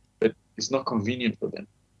 but it's not convenient for them.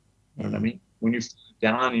 You know what I mean? When you feel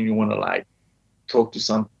down and you want to like talk to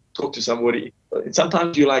somebody, and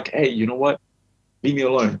sometimes you're like, hey, you know what? Leave me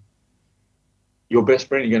alone. Your best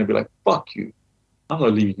friend, you're gonna be like, fuck you. I'm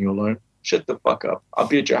not leaving you alone. shut the fuck up. I'll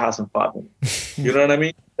be at your house in 5 minutes. You know what I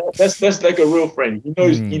mean? That's like a real friend. He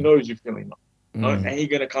knows you're feeling low. You know? And he's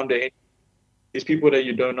gonna come to these people that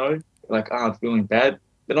you don't know, like, I'm feeling bad.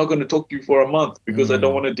 They're not gonna talk to you for a month because I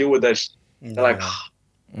don't want to deal with that shit. They're like,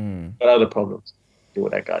 got other problems. Deal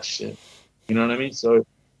with that guy's shit. You know what I mean? So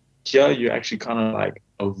here you actually kind of like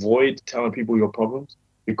avoid telling people your problems,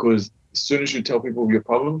 because as soon as you tell people your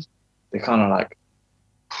problems, they kind of like,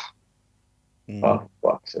 oh,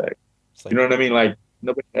 fuck's sake. Like, you know what I mean? Like,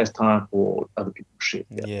 nobody has time for other people's shit.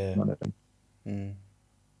 Yeah. You know what I mean?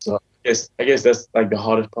 So I guess that's like the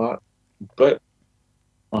hardest part. But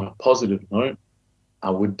on a positive note,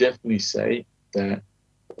 I would definitely say that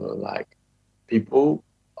like people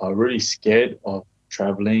are really scared of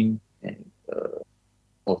traveling and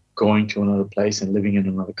of going to another place and living in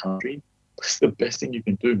another country. It's the best thing you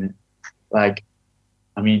can do, man. Like,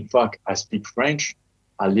 I mean, fuck, I speak French.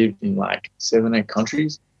 I lived in like 7, 8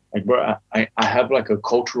 countries. Like, bro, I have like a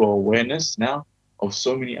cultural awareness now of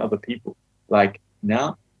so many other people. Like,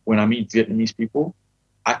 now when I meet Vietnamese people,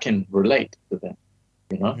 I can relate to them,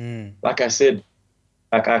 you know? Like I said,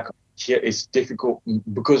 like here it's difficult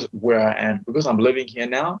because where I am, because I'm living here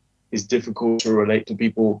now, it's difficult to relate to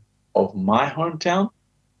people of my hometown.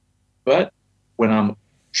 But when I'm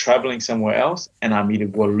traveling somewhere else and I meet a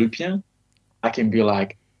Guadeloupean, I can be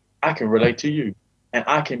like, I can relate to you. And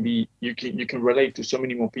you can relate to so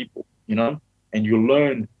many more people, you know, and you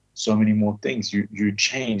learn so many more things. You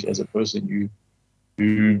change as a person.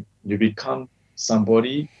 You become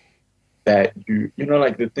somebody that you know,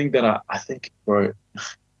 like the thing that I think, bro,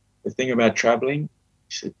 the thing about traveling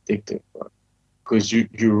is addictive, bro, because you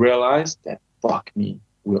realize that, fuck me,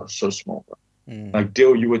 we are so small, bro. Like,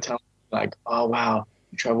 Dil, you were telling me, like, oh wow,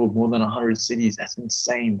 you traveled more than 100 cities. That's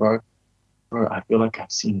insane, bro. Bro, I feel like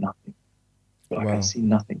I've seen nothing. I've seen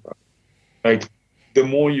nothing, bro. Like, the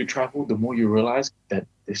more you travel, the more you realize that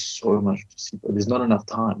there's so much to see, but there's not enough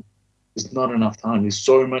time. There's not enough time. There's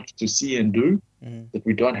so much to see and do that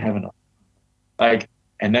we don't have enough. Like,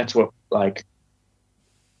 and that's what, like,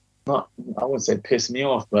 not, I wouldn't say piss me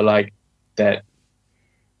off, but like, that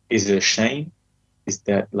is a shame, is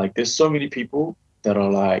that, like, there's so many people that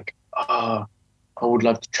are like, I would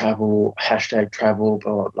love to travel, hashtag travel,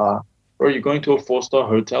 blah, blah, blah. Bro, you're going to a 4-star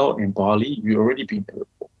hotel in Bali, you've already been there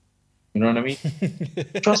before. You know what I mean?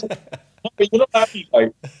 Trust me. But you know what I mean?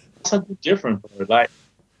 Like, something different, bro. Like,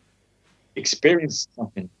 experience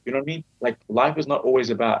something. You know what I mean? Like, life is not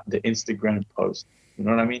always about the Instagram post. You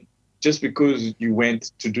know what I mean? Just because you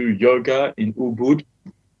went to do yoga in Ubud,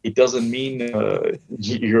 it doesn't mean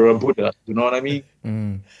you're a Buddha. You know what I mean?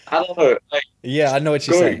 I don't know. Like, yeah, I know what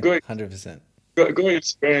you're saying. 100%. Go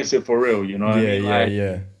experience it for real. You know what I mean? Like,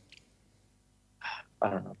 yeah. I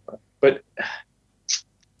don't know, but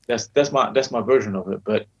that's my version of it.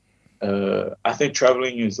 But I think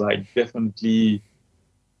traveling is like definitely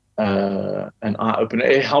an eye opener.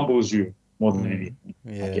 It humbles you more than anything,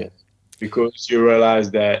 I guess, because you realize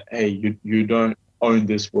that, hey, you don't own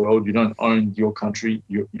this world, you don't own your country,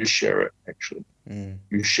 you share it actually.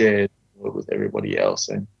 You share it with everybody else,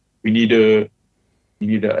 and we need to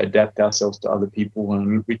adapt ourselves to other people,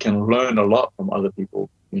 and we can learn a lot from other people,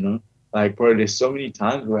 you know. Like, bro, there's so many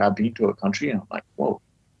times where I've been to a country and I'm like, whoa,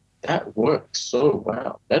 that works so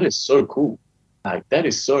well. That is so cool. Like, that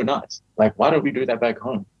is so nice. Like, why don't we do that back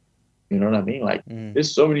home? You know what I mean? Like,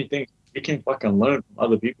 there's so many things we can fucking learn from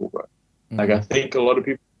other people, bro. Like, I think a lot of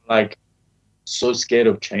people are, like, so scared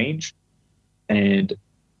of change, and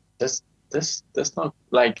that's not,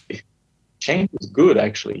 like, change is good,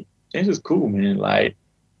 actually. Change is cool, man. Like,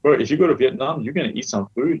 bro, if you go to Vietnam, you're gonna eat some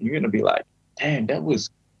food, you're gonna be like, damn, that was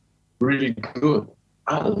really good.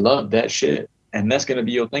 I love that shit. And that's gonna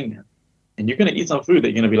be your thing now. And you're gonna eat some food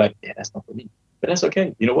that you're gonna be like, yeah, that's not for me. But that's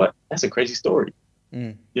okay. You know what? That's a crazy story.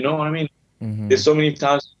 You know what I mean? There's so many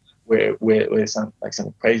times where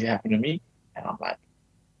something crazy happened to me, and I'm like,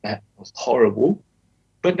 that was horrible.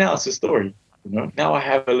 But now it's a story. You know, now I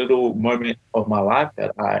have a little moment of my life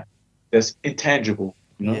that's intangible.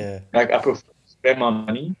 You know, like, I prefer to spend my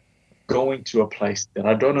money going to a place that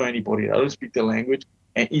I don't know anybody, I don't speak the language,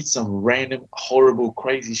 and eat some random, horrible,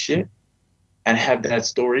 crazy shit, and have that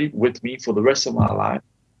story with me for the rest of my life,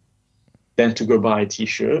 than to go buy a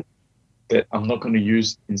T-shirt that I'm not going to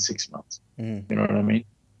use in 6 months. You know what I mean?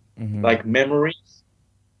 Like, memories,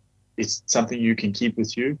 it's something you can keep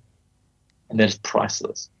with you, and that's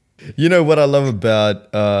priceless. You know what I love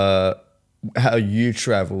about how you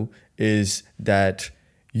travel is that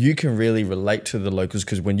you can really relate to the locals,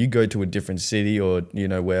 because when you go to a different city or, you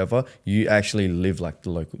know, wherever, you actually live like the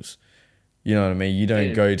locals. You know what I mean? You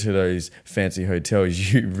don't go to those fancy hotels.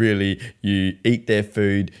 You eat their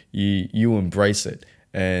food. You embrace it,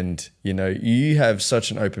 and you know you have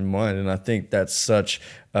such an open mind, and I think that's such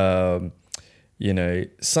you know,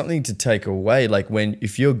 something to take away. Like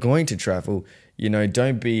if you're going to travel, you know,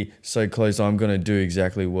 don't be so close. I'm going to do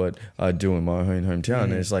exactly what I do in my own hometown.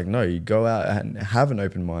 And it's like, no, you go out and have an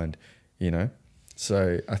open mind, you know?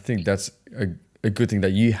 So I think that's a good thing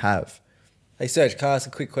that you have. Hey, Serge, can I ask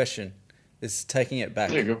a quick question? This is taking it back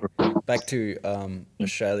to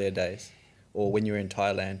Australia days, or when you were in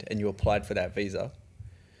Thailand and you applied for that visa.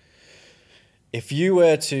 If you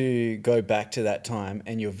were to go back to that time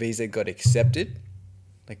and your visa got accepted,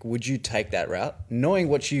 like, would you take that route, knowing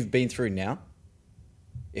what you've been through now?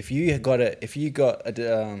 If you got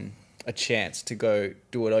a chance to go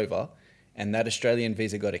do it over, and that Australian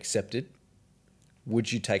visa got accepted, would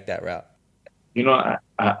you take that route? You know,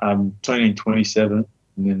 I'm turning 27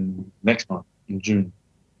 and then next month in June,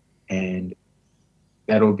 and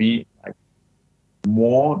that'll be like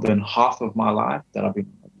more than half of my life that I've been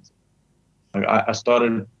on a visa. Like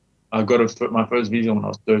I got my first visa when I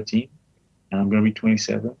was 13, and I'm going to be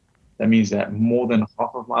 27. That means that more than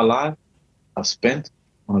half of my life I've spent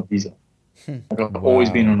on a visa. Like I've always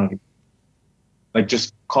been on a visa. Like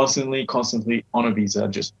just constantly on a visa,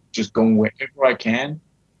 just going wherever I can,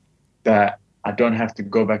 that I don't have to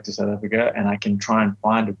go back to South Africa, and I can try and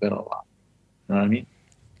find a better life. You know what I mean?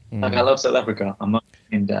 Like I love South Africa. I'm not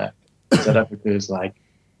saying that South Africa is like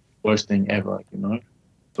worst thing ever, you know.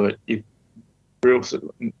 But if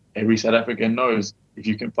every South African knows, if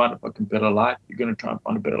you can find a fucking better life, you're gonna try and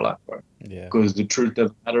find a better life, bro. Yeah. Because the truth of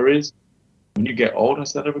the matter is, when you get old in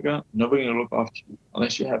South Africa, nobody's gonna look after you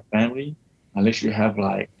unless you have family, unless you have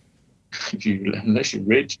like, unless you're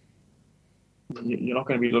rich, you're not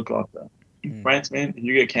gonna be looked after. In France, man, if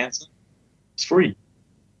you get cancer, it's free.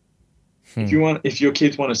 If your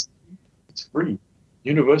kids want to study, it's free.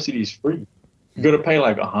 University is free. You got to pay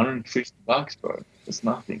like $150, bro. It's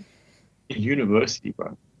nothing. In university,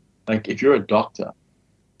 bro. Like if you're a doctor,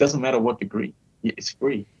 doesn't matter what degree, it's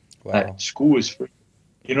free. Wow. Like school is free.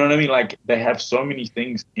 You know what I mean? Like they have so many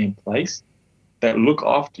things in place that look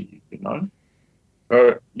after you, you know?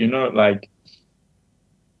 Or, you know, like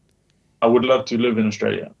I would love to live in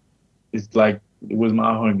Australia. It's like, it was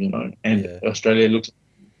my home, you know, and Australia looks,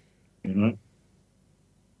 you know.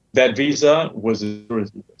 That visa was a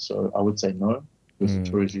tourist visa, so I would say no. It was a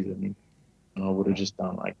tourist visa. And I would have just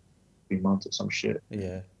done like 3 months or some shit.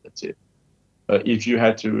 Yeah. That's it. But if you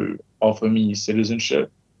had to offer me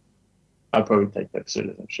citizenship, I'd probably take that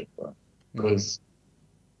citizenship, bro. Because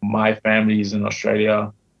my family is in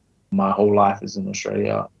Australia, my whole life is in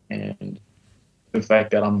Australia, and the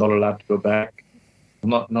fact that I'm not allowed to go back,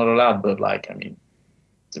 not allowed, but like, I mean,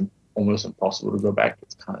 it's almost impossible to go back.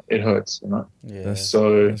 It hurts, you know. Yeah.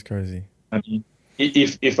 That's crazy. I mean,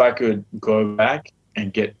 if I could go back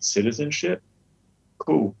and get citizenship,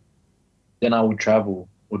 cool. Then I would travel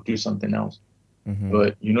or do something else.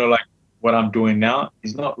 But you know, like what I'm doing now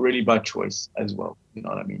is not really by choice as well. You know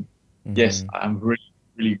what I mean? Yes, I'm really,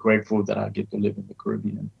 really grateful that I get to live in the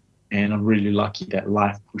Caribbean, and I'm really lucky that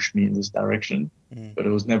life pushed me in this direction. But it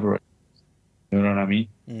was never. You know what I mean?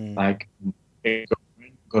 Like, I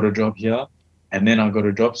got a job here, and then I got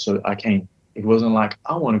a job, so I came. It wasn't like,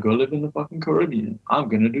 I want to go live in the fucking Caribbean. I'm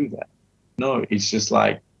going to do that. No, it's just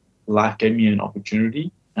like, life gave me an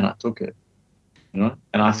opportunity, and I took it. You know?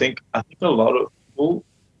 And I think a lot of people,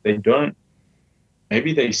 a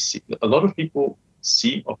lot of people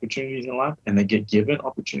see opportunities in life, and they get given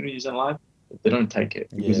opportunities in life, but they don't take it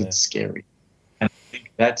because it's scary. And I think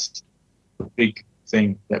that's the big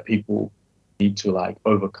thing that people need to like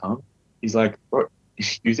overcome. He's like, bro,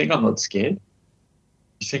 you think I'm not scared?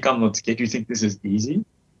 You think I'm not scared? You think this is easy?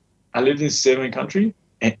 I lived in 7 countries,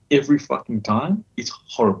 and every fucking time it's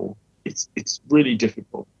horrible. It's really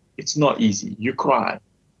difficult. It's not easy. You cry.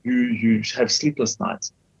 You have sleepless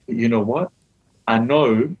nights. But you know what? I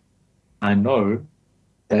know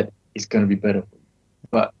that it's gonna be better for you.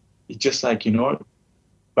 But it's just like, you know,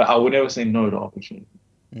 but I would never say no to opportunity.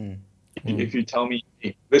 If you tell me,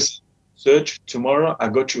 hey, listen, Serge, tomorrow I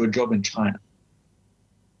got you a job in China.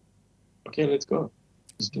 Okay, let's go.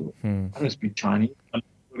 Let's do it. I don't speak Chinese. I'm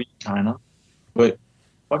not in China. But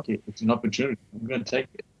fuck it, it's an opportunity. I'm going to take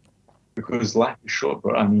it. Because life is short,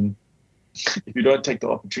 bro. I mean, if you don't take the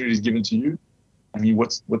opportunities given to you, I mean,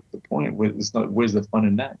 what's the point? Where's the fun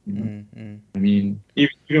in that? You know? I mean,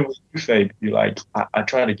 even with you, Fabe, you're like, I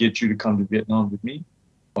try to get you to come to Vietnam with me.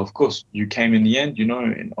 Of course, you came in the end, you know,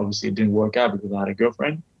 and obviously it didn't work out because I had a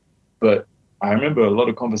girlfriend. But I remember a lot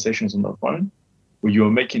of conversations on the phone where you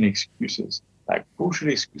were making excuses. like bullshit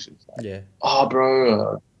excuses. Like, Yeah. oh,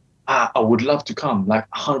 bro, I would love to come. Like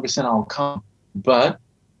 100% I'll come. But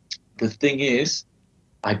the thing is,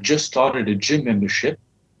 I just started a gym membership.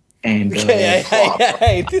 And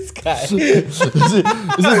Hey, this guy. Is this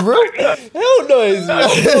real? Hell no, it's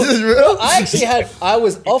real. Is this real? I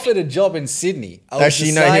was offered a job in Sydney. I was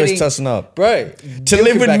Actually, no, he was tossing up. Bro. To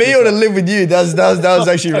live with me or to live with you? That was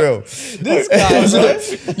actually real. This guy,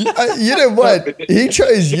 bro. You know what? He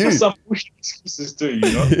chose you. Some bullshit excuses too, you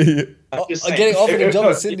know. I'm just saying, getting offered a job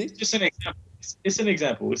in Sydney? It's just an example. It's an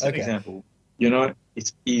example. It's an Okay. example. You know,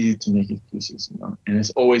 it's easy to make excuses, you know, and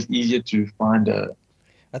it's always easier to find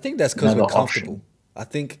I think that's because we're another comfortable. option. I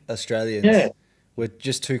think Australians, we're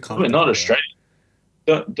just too comfortable. We're not Australians.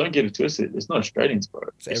 Don't get it twisted. It's not Australians, bro.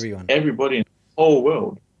 It's everyone. Everybody in the whole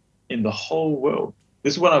world. In the whole world.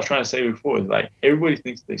 This is what I was trying to say before. Is like everybody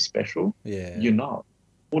thinks they're special. Yeah. You're not.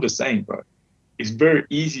 All the same, bro. It's very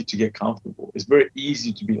easy to get comfortable. It's very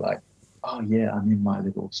easy to be like, oh yeah, I'm in my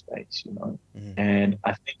little space, you know. Mhm. And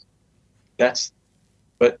I think that's.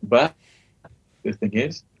 But the thing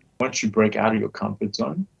is, once you break out of your comfort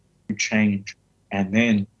zone, you change, and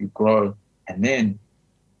then you grow, and then,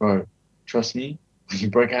 bro, trust me, when you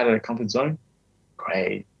break out of the comfort zone,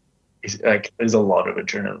 great. It's like there's a lot of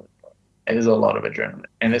adrenaline, bro. And there's a lot of adrenaline,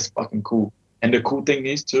 and it's fucking cool. And the cool thing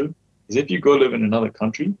is too, is if you go live in another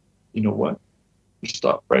country, you know what? You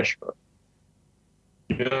start fresh, bro.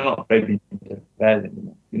 You're not baby the bad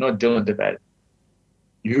anymore. You're not dealing with the bad.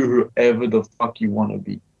 You're whoever the fuck you want to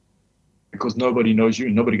be. Because nobody knows you,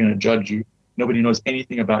 nobody's going to judge you, nobody knows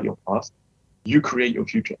anything about your past. You create your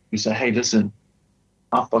future. You say, hey, listen,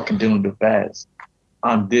 I'm fucking dealing with Baz.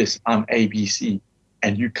 I'm this, I'm ABC.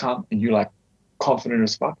 And you come and you're like confident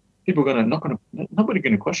as fuck. People are nobody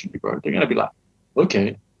gonna question you, bro. They're gonna be like,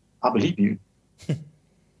 okay, I believe you.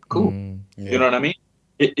 Cool. Yeah. You know what I mean?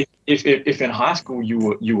 If in high school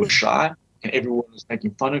you were shy and everyone was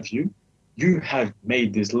making fun of you, you have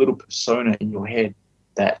made this little persona in your head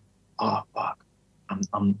that, oh fuck,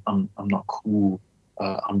 I'm not cool.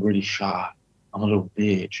 I'm really shy. I'm a little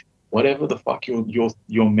bitch. Whatever the fuck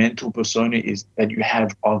your mental persona is that you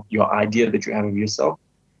have of your idea that you have of yourself.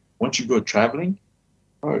 Once you go traveling,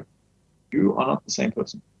 bro, you are not the same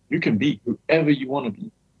person. You can be whoever you want to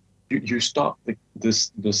be. You start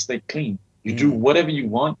the state clean. You do whatever you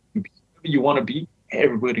want. You be whoever you want to be.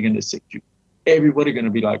 Everybody gonna accept you. Everybody gonna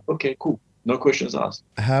be like, okay, cool. No questions asked.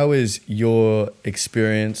 How is your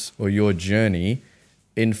experience or your journey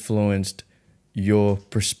influenced your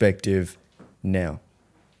perspective now?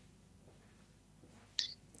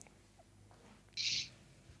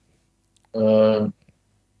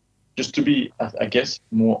 Just to be, I guess,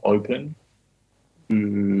 more open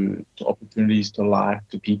to opportunities, to life,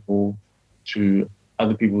 to people, to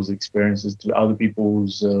other people's experiences, to other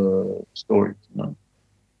people's stories, you know.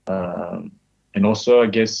 And also, I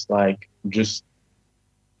guess, like, just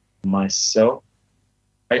myself.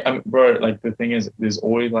 I'm bro. Like, the thing is, there's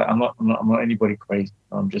always like I'm not anybody crazy.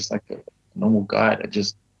 I'm just like a normal guy that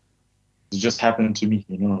just happened to me.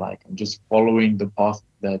 You know, like I'm just following the path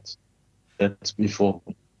that's before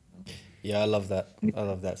me. Yeah, I love that. I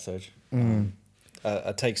love that, Serge.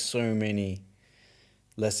 I take so many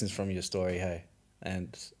lessons from your story, hey,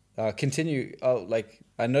 and continue. Oh, like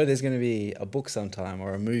I know there's gonna be a book sometime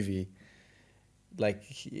or a movie. Like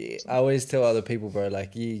I always tell other people, bro,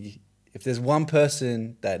 like if there's one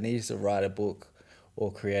person that needs to write a book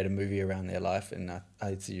or create a movie around their life, and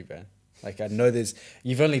it's you, man. Like I know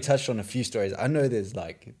you've only touched on a few stories. I know there's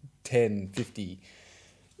like 10, 50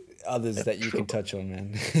 others that you can touch on,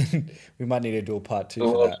 man. We might need to do a part 2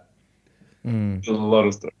 for that. There's a lot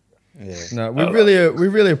of stuff. Yeah. No, we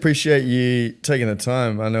really appreciate you taking the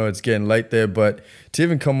time. I know it's getting late there, but to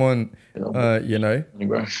even come on, you know,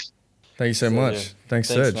 thank you so much. Yeah. Thanks,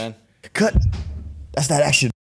 Serge. man. Cut. That's that action.